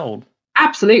being told.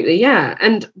 Absolutely, yeah.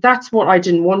 And that's what I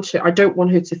didn't want to. I don't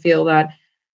want her to feel that,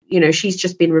 she's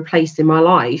just been replaced in my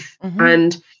life. Mm-hmm.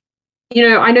 And,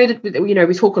 I know that,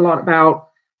 we talk a lot about,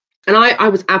 and I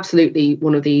was absolutely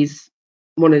one of these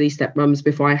stepmoms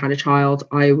before I had a child.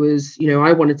 I was,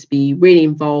 I wanted to be really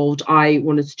involved. I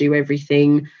wanted to do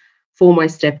everything for my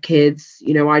stepkids.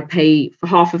 I'd pay for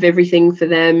half of everything for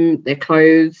them, their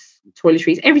clothes,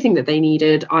 toiletries, everything that they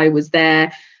needed. I was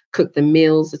there, cooked them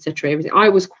meals, etc. Everything. I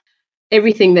was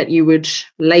everything that you would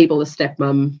label a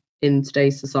stepmom in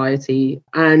today's society.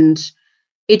 And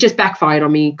it just backfired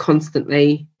on me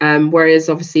constantly. Whereas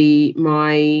obviously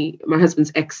my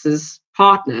husband's ex's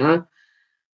partner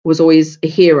was always a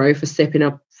hero for stepping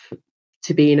up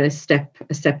to being a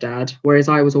stepdad, whereas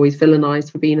I was always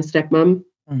villainized for being a stepmom.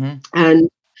 Mm-hmm. And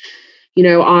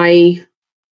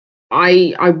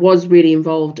I was really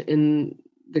involved in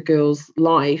the girl's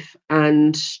life,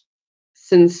 and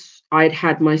since I'd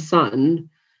had my son,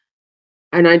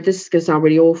 and this is going to sound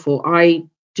really awful, I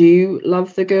do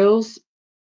love the girls,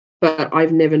 but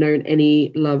I've never known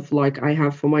any love like I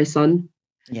have for my son.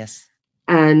 Yes.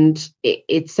 And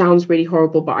it sounds really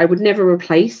horrible, but I would never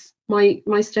replace my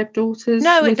stepdaughters.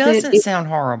 No, it doesn't sound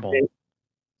horrible.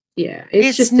 Yeah,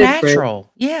 it's just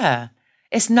natural. Different. Yeah.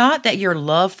 It's not that your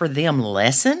love for them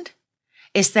lessened.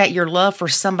 It's that your love for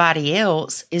somebody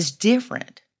else is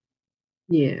different.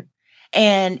 Yeah.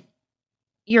 And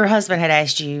your husband had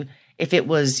asked you if it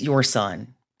was your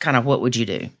son, kind of what would you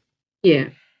do? Yeah.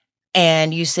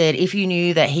 And you said, if you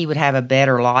knew that he would have a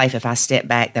better life if I stepped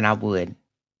back, then I would.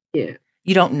 Yeah.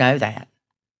 You don't know that.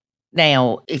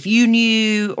 Now, if you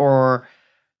knew, or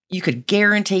you could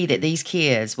guarantee that these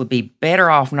kids would be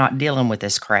better off not dealing with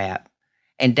this crap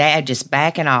and dad just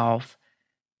backing off,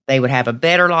 they would have a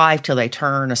better life till they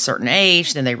turn a certain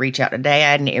age, then they reach out to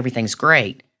dad and everything's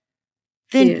great.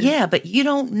 Then, yeah, but you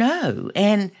don't know.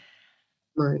 And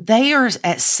they are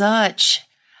at such,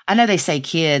 I know they say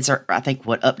kids are, I think,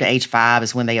 up to age 5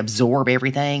 is when they absorb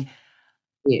everything.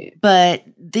 Yeah. But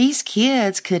these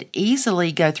kids could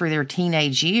easily go through their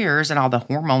teenage years and all the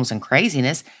hormones and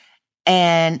craziness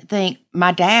and think,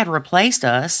 my dad replaced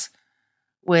us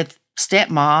with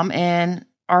stepmom and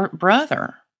our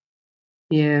brother.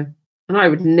 Yeah. And I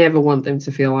would never want them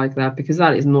to feel like that, because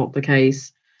that is not the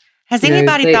case. Has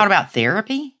anybody thought about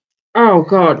therapy? Oh,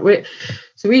 God.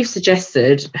 We've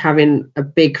suggested having a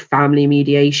big family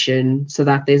mediation so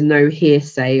that there's no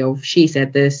hearsay of she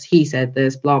said this, he said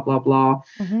this, blah, blah, blah,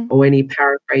 or any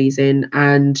paraphrasing.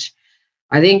 And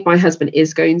I think my husband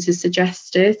is going to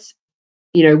suggest it.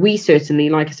 We certainly,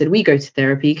 like I said, we go to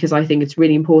therapy because I think it's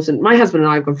really important. My husband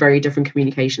and I have got very different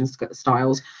communication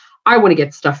styles. I want to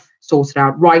get stuff sorted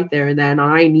out right there and then.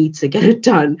 I need to get it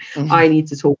done. I need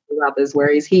to talk to others,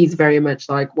 whereas he's very much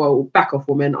like, well, back off,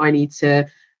 woman. I need to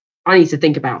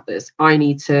think about this. I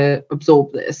need to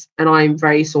absorb this. And I'm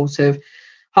very sort of,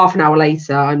 half an hour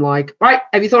later, I'm like, right,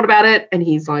 have you thought about it? And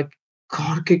he's like,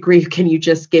 God, good grief, can you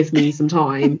just give me some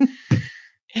time?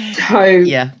 So,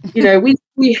 yeah,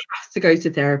 we have to go to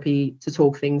therapy to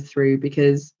talk things through,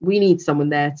 because we need someone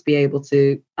there to be able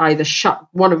to either shut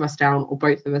one of us down or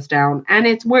both of us down. And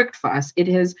it's worked for us. It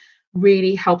has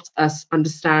really helped us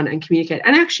understand and communicate.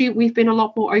 And actually, we've been a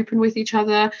lot more open with each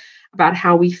other about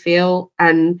how we feel.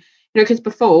 And, because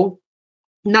before,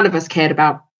 none of us cared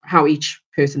about how each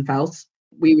person felt.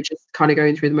 We were just kind of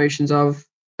going through the motions of,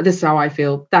 this is how I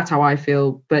feel, that's how I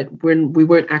feel. But when we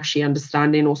weren't actually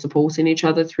understanding or supporting each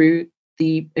other through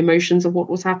the emotions of what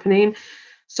was happening.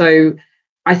 So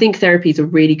I think therapy is a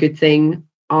really good thing.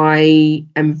 I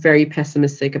am very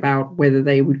pessimistic about whether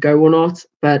they would go or not,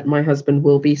 but my husband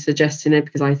will be suggesting it,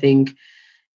 because I think,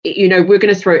 we're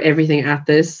going to throw everything at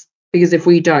this, because if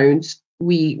we don't,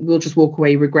 we will just walk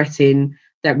away regretting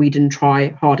that we didn't try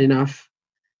hard enough.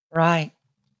 Right.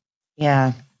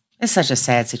 Yeah. It's such a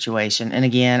sad situation. And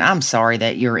again, I'm sorry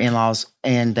that your in-laws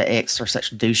and the ex are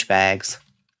such douchebags.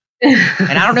 And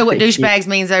I don't know what douchebags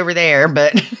means over there,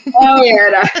 but. Oh,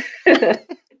 yeah.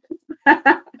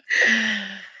 No.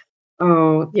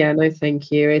 Oh, yeah. No,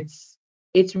 thank you.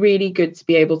 It's really good to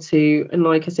be able to, and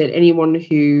like I said, anyone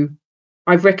who,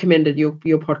 I've recommended your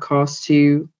podcast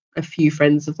to a few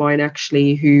friends of mine,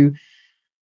 actually, who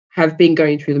have been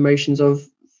going through the motions of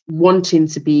wanting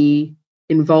to be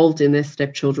involved in their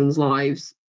stepchildren's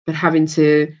lives, but having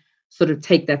to sort of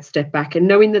take that step back and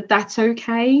knowing that that's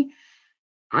okay.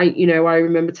 I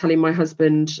remember telling my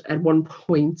husband at one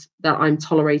point that I'm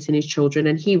tolerating his children,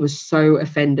 and he was so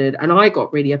offended. And I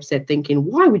got really upset, thinking,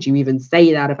 why would you even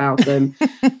say that about them?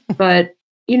 But,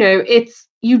 it's,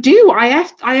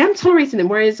 I am tolerating them.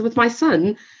 Whereas with my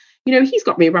son, he's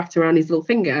got me wrapped around his little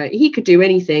finger. He could do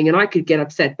anything and I could get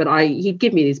upset, but he'd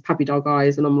give me these puppy dog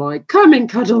eyes and I'm like, come and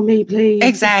cuddle me, please.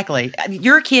 Exactly.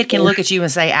 Your kid can look at you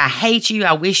and say, I hate you.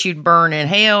 I wish you'd burn in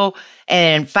hell.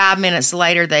 And 5 minutes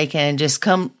later, they can just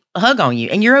come hug on you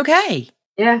and you're okay.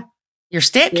 Yeah. Your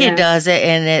stepkid does it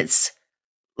and it's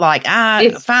like,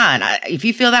 fine. If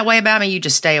you feel that way about me, you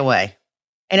just stay away.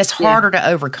 And it's harder to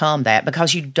overcome that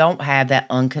because you don't have that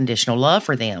unconditional love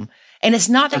for them. And it's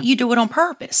not that you do it on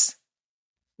purpose.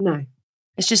 No.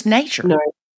 It's just nature. No.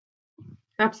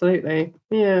 Absolutely.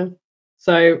 Yeah.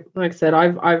 So, like I said,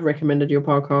 I've recommended your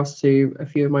podcast to a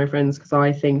few of my friends because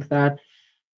I think that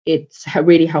it's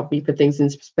really helped me put things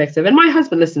into perspective. And my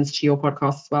husband listens to your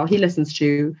podcast as well. He listens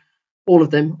to all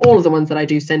of them, all of the ones that I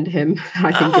do send to him.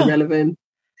 I think are relevant.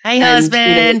 Hey,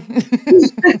 husband.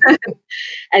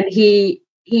 And he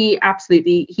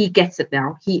absolutely, he gets it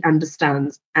now. He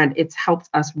understands. And it's helped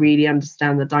us really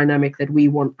understand the dynamic that we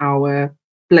want our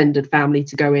blended family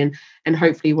to go in. And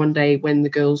hopefully one day when the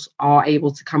girls are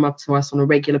able to come up to us on a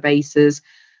regular basis,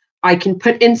 I can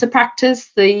put into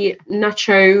practice the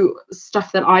nacho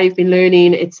stuff that I've been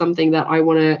learning. It's something that I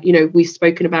want to, we've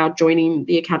spoken about joining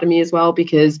the academy as well,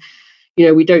 because,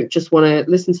 we don't just want to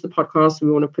listen to the podcast.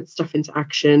 We want to put stuff into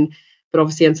action. But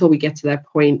obviously, until we get to that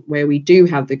point where we do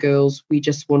have the girls, we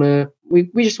just want to we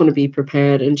just want to be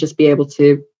prepared and just be able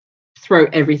to throw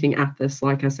everything at this,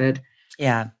 like I said.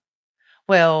 Yeah.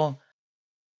 Well,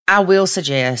 I will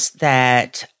suggest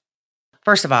that,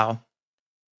 first of all,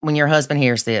 when your husband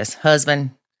hears this,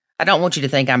 husband, I don't want you to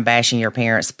think I'm bashing your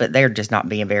parents, but they're just not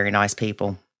being very nice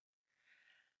people.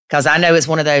 Because I know it's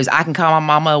one of those, I can call my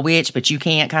mama a witch, but you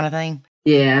can't kind of thing.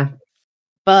 Yeah.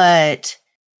 But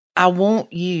I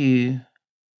want you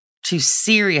to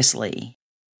seriously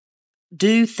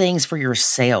do things for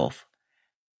yourself.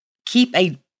 Keep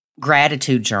a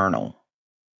gratitude journal.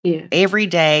 Yeah. Every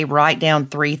day, write down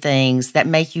 3 things that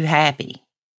make you happy.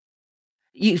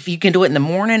 If you can do it in the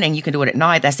morning and you can do it at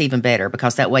night, that's even better,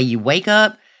 because that way you wake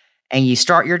up and you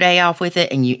start your day off with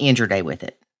it and you end your day with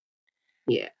it.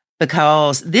 Yeah.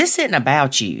 Because this isn't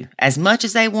about you. As much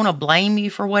as they want to blame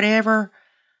you for whatever,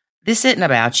 this isn't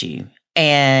about you.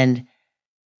 And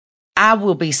I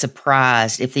will be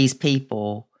surprised if these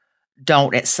people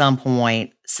don't at some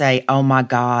point say, oh my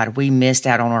God, we missed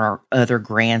out on our other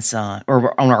grandson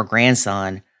or on our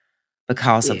grandson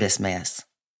because of this mess.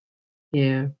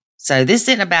 Yeah. So this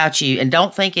isn't about you, and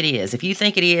don't think it is. If you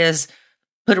think it is,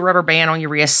 put a rubber band on your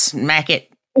wrist, smack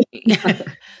it.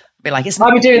 Be like, it's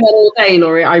I'd be doing that all day,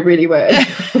 Laurie. I really would.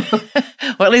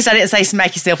 Well, at least I didn't say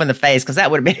smack yourself in the face, because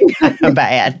that would have been kind of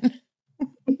bad.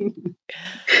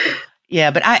 Yeah,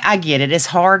 but I get it. It's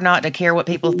hard not to care what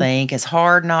people think. It's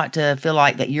hard not to feel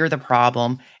like that you're the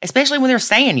problem, especially when they're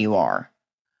saying you are.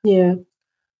 Yeah.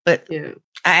 But I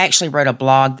actually wrote a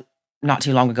blog not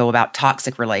too long ago about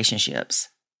toxic relationships.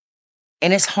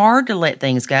 And it's hard to let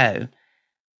things go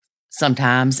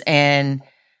sometimes. And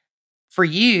for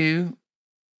you,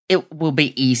 it will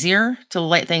be easier to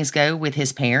let things go with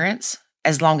his parents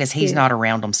as long as he's not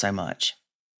around them so much.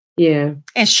 Yeah.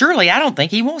 And surely I don't think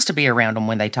he wants to be around them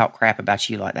when they talk crap about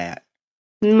you like that.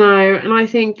 No. And I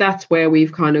think that's where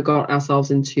we've kind of got ourselves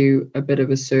into a bit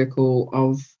of a circle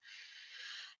of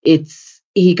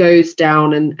he goes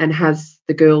down and has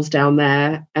the girls down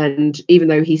there. And even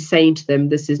though he's saying to them,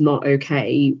 this is not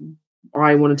okay,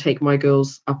 I want to take my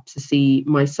girls up to see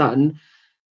my son,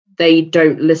 they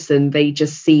don't listen. They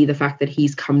just see the fact that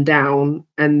he's come down,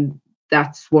 and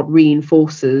that's what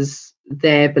reinforces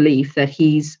their belief that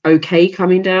he's okay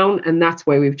coming down. And that's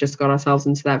where we've just got ourselves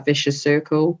into that vicious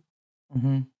circle.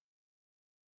 Mm-hmm.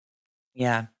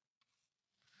 Yeah.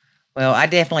 Well, I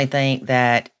definitely think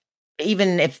that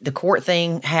even if the court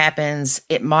thing happens,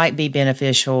 it might be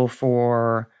beneficial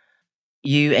for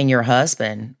you and your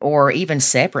husband, or even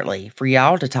separately, for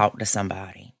y'all to talk to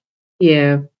somebody.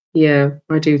 Yeah,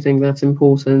 I do think that's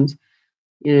important.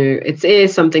 It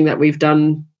is something that we've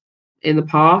done in the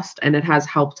past and it has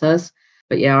helped us.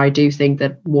 But yeah, I do think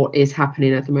that what is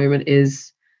happening at the moment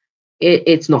is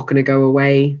it's not going to go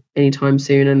away anytime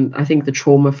soon. And I think the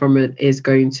trauma from it is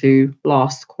going to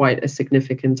last quite a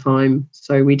significant time.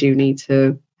 So we do need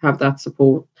to have that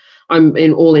support. I'm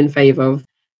all in favor of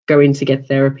going to get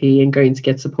therapy and going to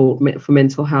get support for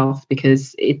mental health,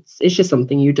 because it's just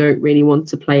something you don't really want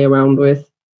to play around with.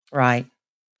 Right.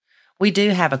 We do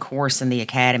have a course in the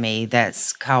academy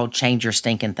that's called Change Your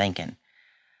Stinking Thinking.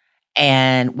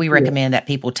 And we recommend that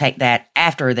people take that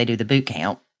after they do the boot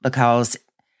camp, because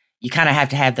you kind of have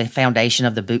to have the foundation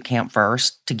of the boot camp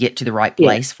first to get to the right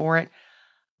place for it.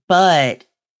 But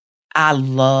I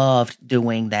loved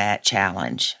doing that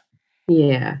challenge.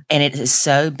 Yeah. And it is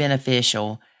so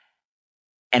beneficial.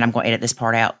 And I'm going to edit this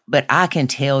part out, but I can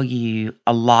tell you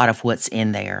a lot of what's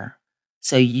in there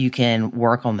so you can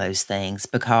work on those things,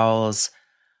 because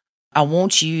I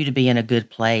want you to be in a good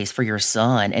place for your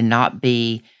son and not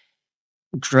be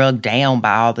drugged down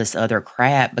by all this other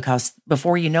crap, because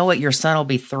before you know it, your son will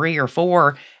be 3 or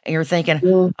 4 and you're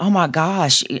thinking, oh my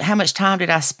gosh, how much time did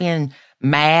I spend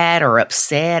mad or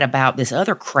upset about this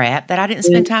other crap that I didn't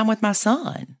spend time with my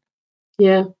son?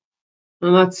 Yeah.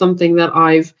 And that's something that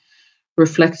I've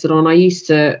reflected on. I used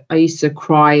to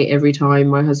cry every time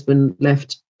my husband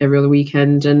left every other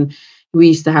weekend, and we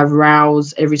used to have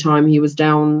rows every time he was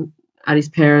down at his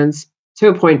parents', to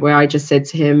a point where I just said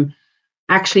to him,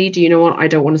 actually, do you know what? I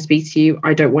don't want to speak to you.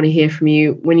 I don't want to hear from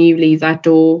you. When you leave that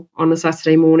door on a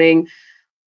Saturday morning,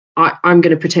 I'm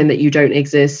going to pretend that you don't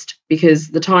exist, because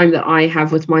the time that I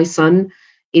have with my son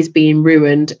is being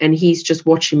ruined, and he's just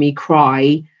watching me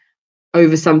cry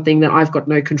over something that I've got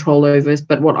no control over.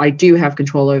 But what I do have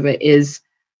control over is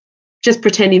just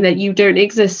pretending that you don't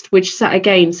exist, which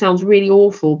again sounds really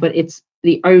awful, but it's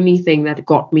the only thing that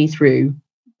got me through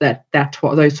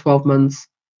those 12 months.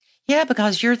 Yeah,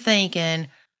 because you're thinking,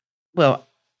 well,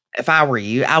 if I were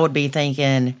you, I would be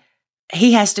thinking,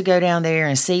 he has to go down there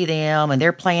and see them, and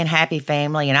they're playing happy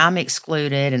family, and I'm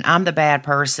excluded, and I'm the bad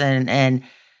person, and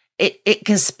it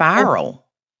can spiral.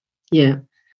 Yeah.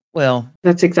 Well,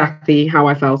 that's exactly how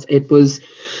I felt. It was,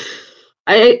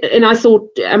 I thought,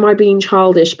 am I being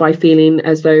childish by feeling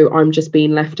as though I'm just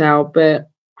being left out? But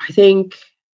I think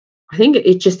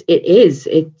it is.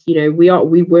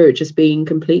 We were just being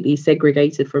completely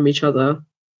segregated from each other.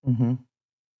 Mm-hmm.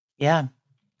 Yeah.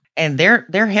 And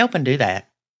they're helping do that.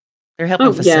 They're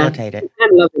helping facilitate it. I'm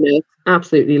loving it.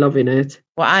 Absolutely loving it.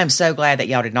 Well, I am so glad that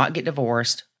y'all did not get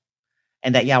divorced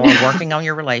and that y'all are working on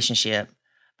your relationship,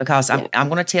 because I'm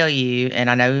going to tell you, and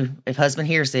I know if husband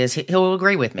hears this, he'll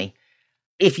agree with me.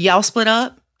 If y'all split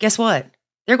up, guess what?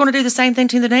 They're going to do the same thing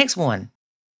to the next one.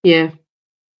 Yeah.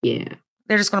 Yeah.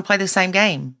 They're just going to play the same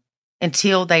game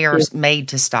until they are made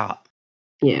to stop.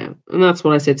 Yeah. And that's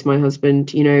what I said to my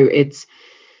husband. It's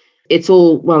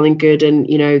all well and good. And,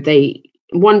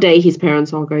 one day his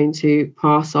parents are going to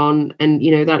pass on, and,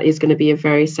 that is going to be a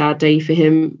very sad day for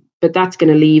him, but that's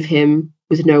going to leave him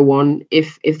with no one.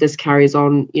 If this carries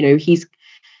on, he's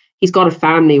got a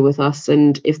family with us.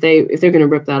 And if they're going to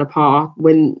rip that apart,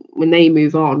 when they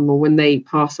move on or when they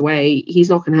pass away, he's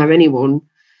not going to have anyone.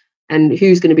 And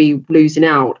who's going to be losing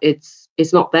out? It's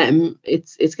not them.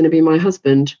 It's going to be my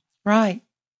husband. Right.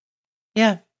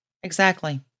 Yeah,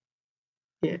 exactly.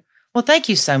 Yeah. Well, thank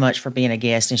you so much for being a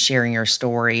guest and sharing your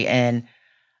story. And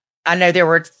I know there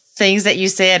were things that you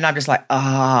said, and I'm just like,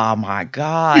 oh my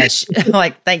gosh.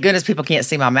 Like, thank goodness people can't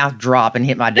see my mouth drop and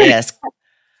hit my desk.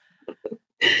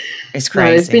 It's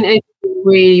crazy. It's been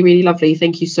really, really lovely.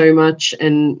 Thank you so much.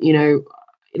 And,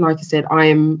 like I said, I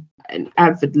am an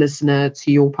avid listener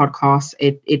to your podcast.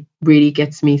 It really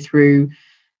gets me through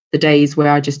the days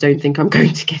where I just don't think I'm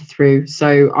going to get through.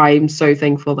 So I'm so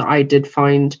thankful that I did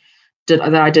find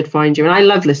you. And I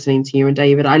love listening to you and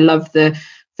David. I love the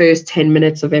first 10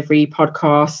 minutes of every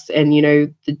podcast, and,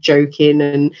 the joking,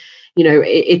 and,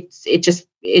 it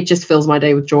just fills my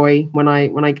day with joy when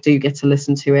I do get to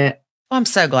listen to it. Well, I'm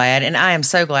so glad. And I am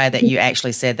so glad that you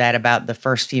actually said that about the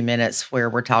first few minutes where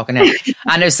we're talking.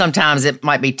 I know sometimes it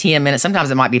might be 10 minutes.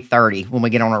 Sometimes it might be 30 when we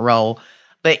get on a roll.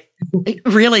 But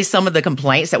really, some of the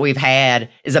complaints that we've had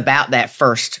is about that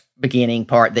first beginning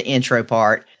part, the intro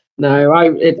part. No,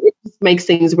 it just makes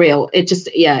things real. It just,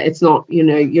 it's not,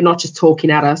 you're not just talking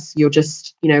at us. You're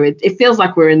just, it feels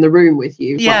like we're in the room with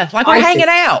you. Yeah, like we're hanging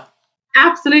out.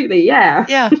 Absolutely, yeah.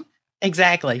 Yeah,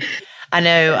 exactly. I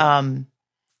know.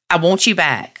 I want you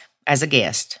back as a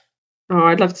guest. Oh,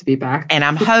 I'd love to be back. And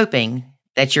I'm hoping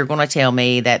that you're going to tell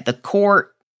me that the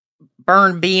court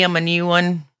burned BM a new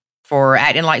one for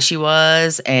acting like she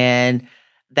was, and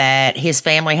that his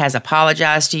family has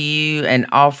apologized to you and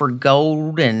offered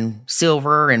gold and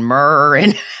silver and myrrh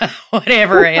and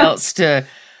whatever else to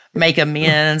make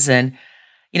amends. And,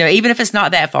 even if it's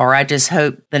not that far, I just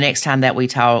hope the next time that we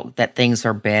talk that things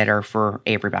are better for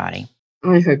everybody.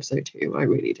 I hope so too. I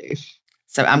really do.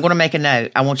 So I'm going to make a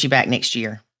note. I want you back next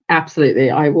year. Absolutely.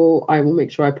 I will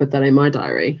make sure I put that in my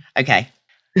diary. Okay.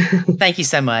 Thank you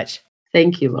so much.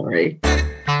 Thank you, Laurie.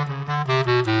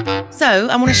 So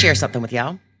I want to share something with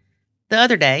y'all. The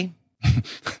other day,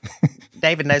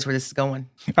 David knows where this is going.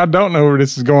 I don't know where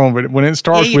this is going, but when it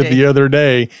starts with the other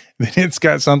day, then it's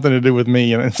got something to do with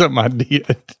me, and it's something I did.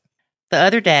 The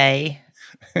other day,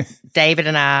 David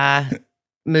and I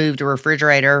moved a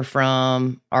refrigerator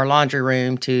from our laundry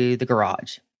room to the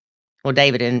garage. Well,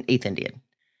 David and Ethan did.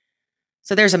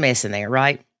 So there's a mess in there,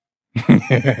 right?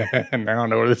 Now I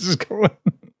know where this is going.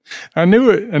 I knew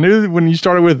it. I knew that when you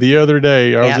started with the other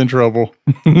day, I was in trouble.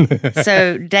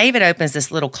 So David opens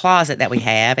this little closet that we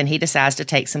have, and he decides to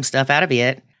take some stuff out of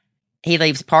it. He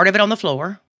leaves part of it on the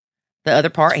floor. The other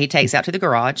part he takes out to the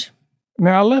garage.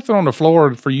 Now, I left it on the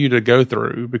floor for you to go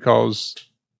through because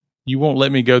you won't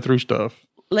let me go through stuff.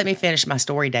 Let me finish my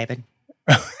story, David.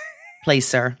 Please,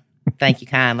 sir. Thank you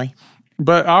kindly.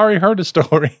 But I already heard the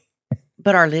story.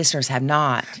 But our listeners have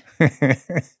not.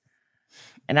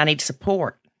 And I need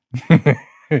support.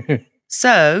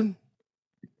 So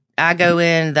I go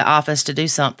in the office to do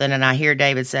something, and I hear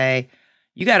David say,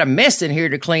 "You got a mess in here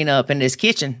to clean up in this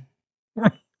kitchen."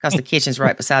 Because the kitchen's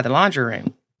right beside the laundry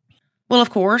room. Well,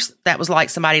 of course, that was like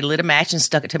somebody lit a match and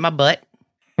stuck it to my butt.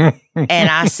 And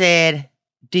I said,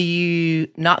 "Do you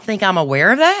not think I'm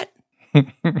aware of that?"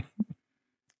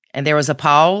 And there was a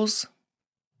pause,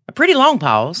 a pretty long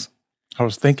pause. I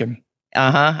was thinking.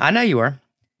 I know you were.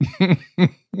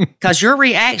 Because your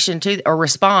reaction to or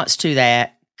response to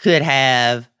that would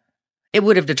have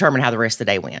determined how the rest of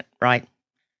the day went, right?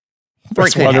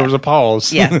 That's why there was a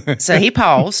pause. Yeah. So he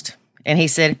paused and he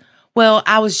said, "Well,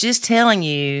 I was just telling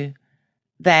you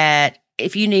that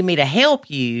if you need me to help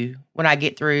you when I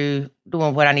get through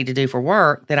doing what I need to do for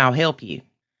work, then I'll help you."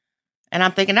 And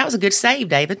I'm thinking, that was a good save,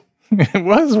 David. It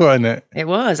was, wasn't it? It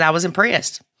was. I was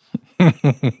impressed.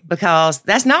 Because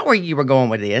that's not where you were going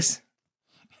with this.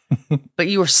 But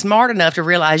you were smart enough to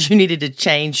realize you needed to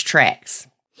change tracks.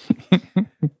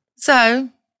 So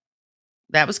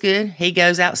that was good. He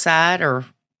goes outside or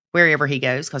wherever he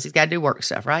goes because he's got to do work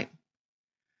stuff, right?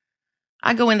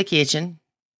 I go in the kitchen,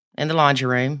 in the laundry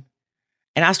room,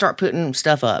 and I start putting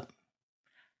stuff up.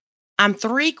 I'm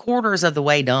 3/4 of the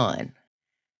way done.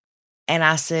 And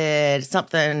I said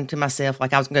something to myself,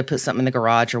 like I was going to put something in the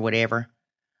garage or whatever.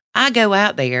 I go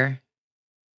out there,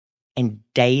 and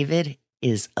David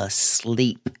is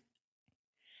asleep.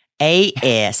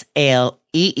 ASLEEP.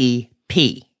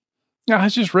 No, I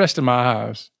was just resting my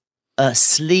eyes.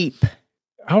 Asleep.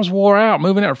 I was wore out.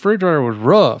 Moving that refrigerator was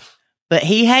rough. But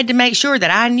he had to make sure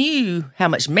that I knew how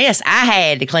much mess I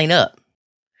had to clean up.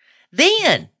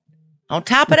 Then, on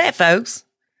top of that, folks,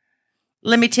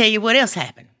 let me tell you what else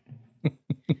happened.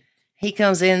 He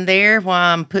comes in there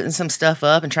while I'm putting some stuff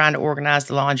up and trying to organize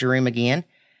the laundry room again.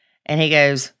 And he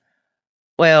goes,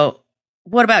 "Well,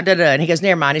 what about da-da?" And he goes,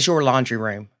 "Never mind, it's your laundry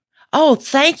room." "Oh,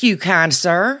 thank you, kind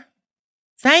sir.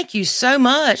 Thank you so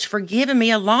much for giving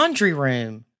me a laundry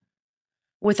room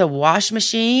with a wash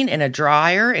machine and a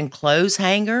dryer and clothes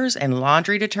hangers and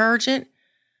laundry detergent.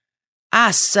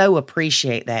 I so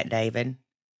appreciate that, David."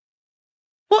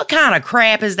 "What kind of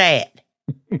crap is that?"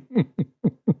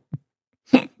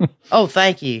 "Oh,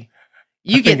 thank you.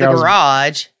 You get the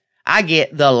garage. I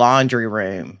get the laundry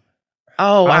room."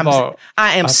 Oh,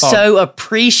 I am so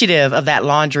appreciative of that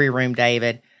laundry room,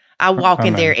 David. I walk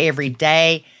in there every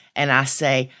day and I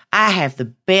say, "I have the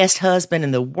best husband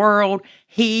in the world.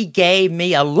 He gave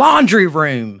me a laundry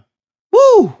room."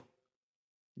 Woo!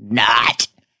 Not.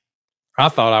 I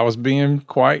thought I was being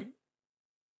quite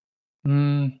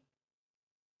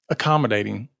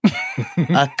accommodating.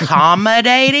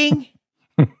 Accommodating?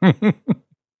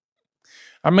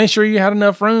 I made sure you had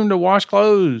enough room to wash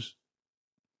clothes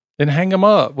and hang them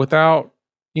up without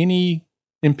any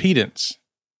impedance. I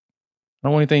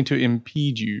don't want anything to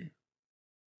impede you.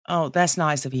 Oh, that's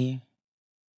nice of you.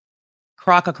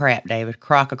 Crock of crap, David.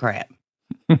 Crock of crap.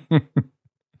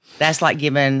 That's like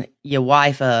giving your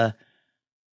wife a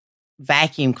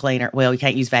vacuum cleaner. Well, you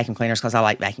can't use vacuum cleaners because I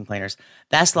like vacuum cleaners.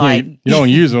 That's like... Yeah, you don't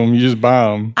use them. You just buy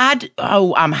them.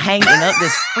 I'm hanging up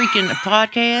this freaking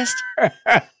podcast.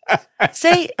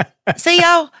 See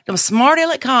y'all, them smart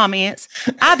aleck comments.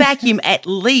 I vacuum at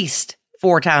least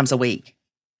 4 times a week.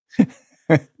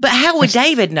 But how would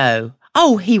David know?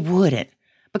 Oh, he wouldn't,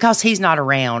 because he's not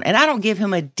around. And I don't give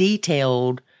him a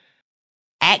detailed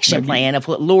action plan of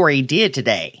what Lori did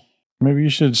today. Maybe you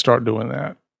should start doing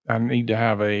that. I need to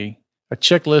have a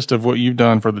checklist of what you've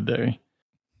done for the day.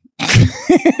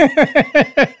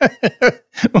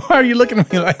 Why are you looking at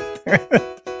me like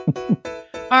that?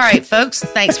 All right, folks,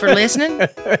 thanks for listening.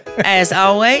 As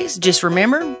always, just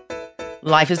remember,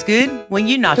 life is good when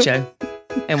you nacho.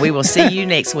 And we will see you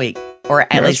next week. Or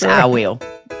at least right. I will.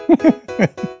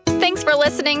 Thanks for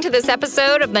listening to this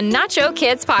episode of the Nacho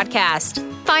Kids Podcast.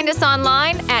 Find us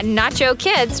online at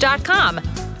nachokids.com.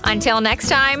 Until next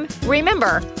time,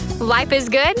 remember, life is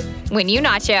good when you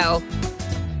nacho.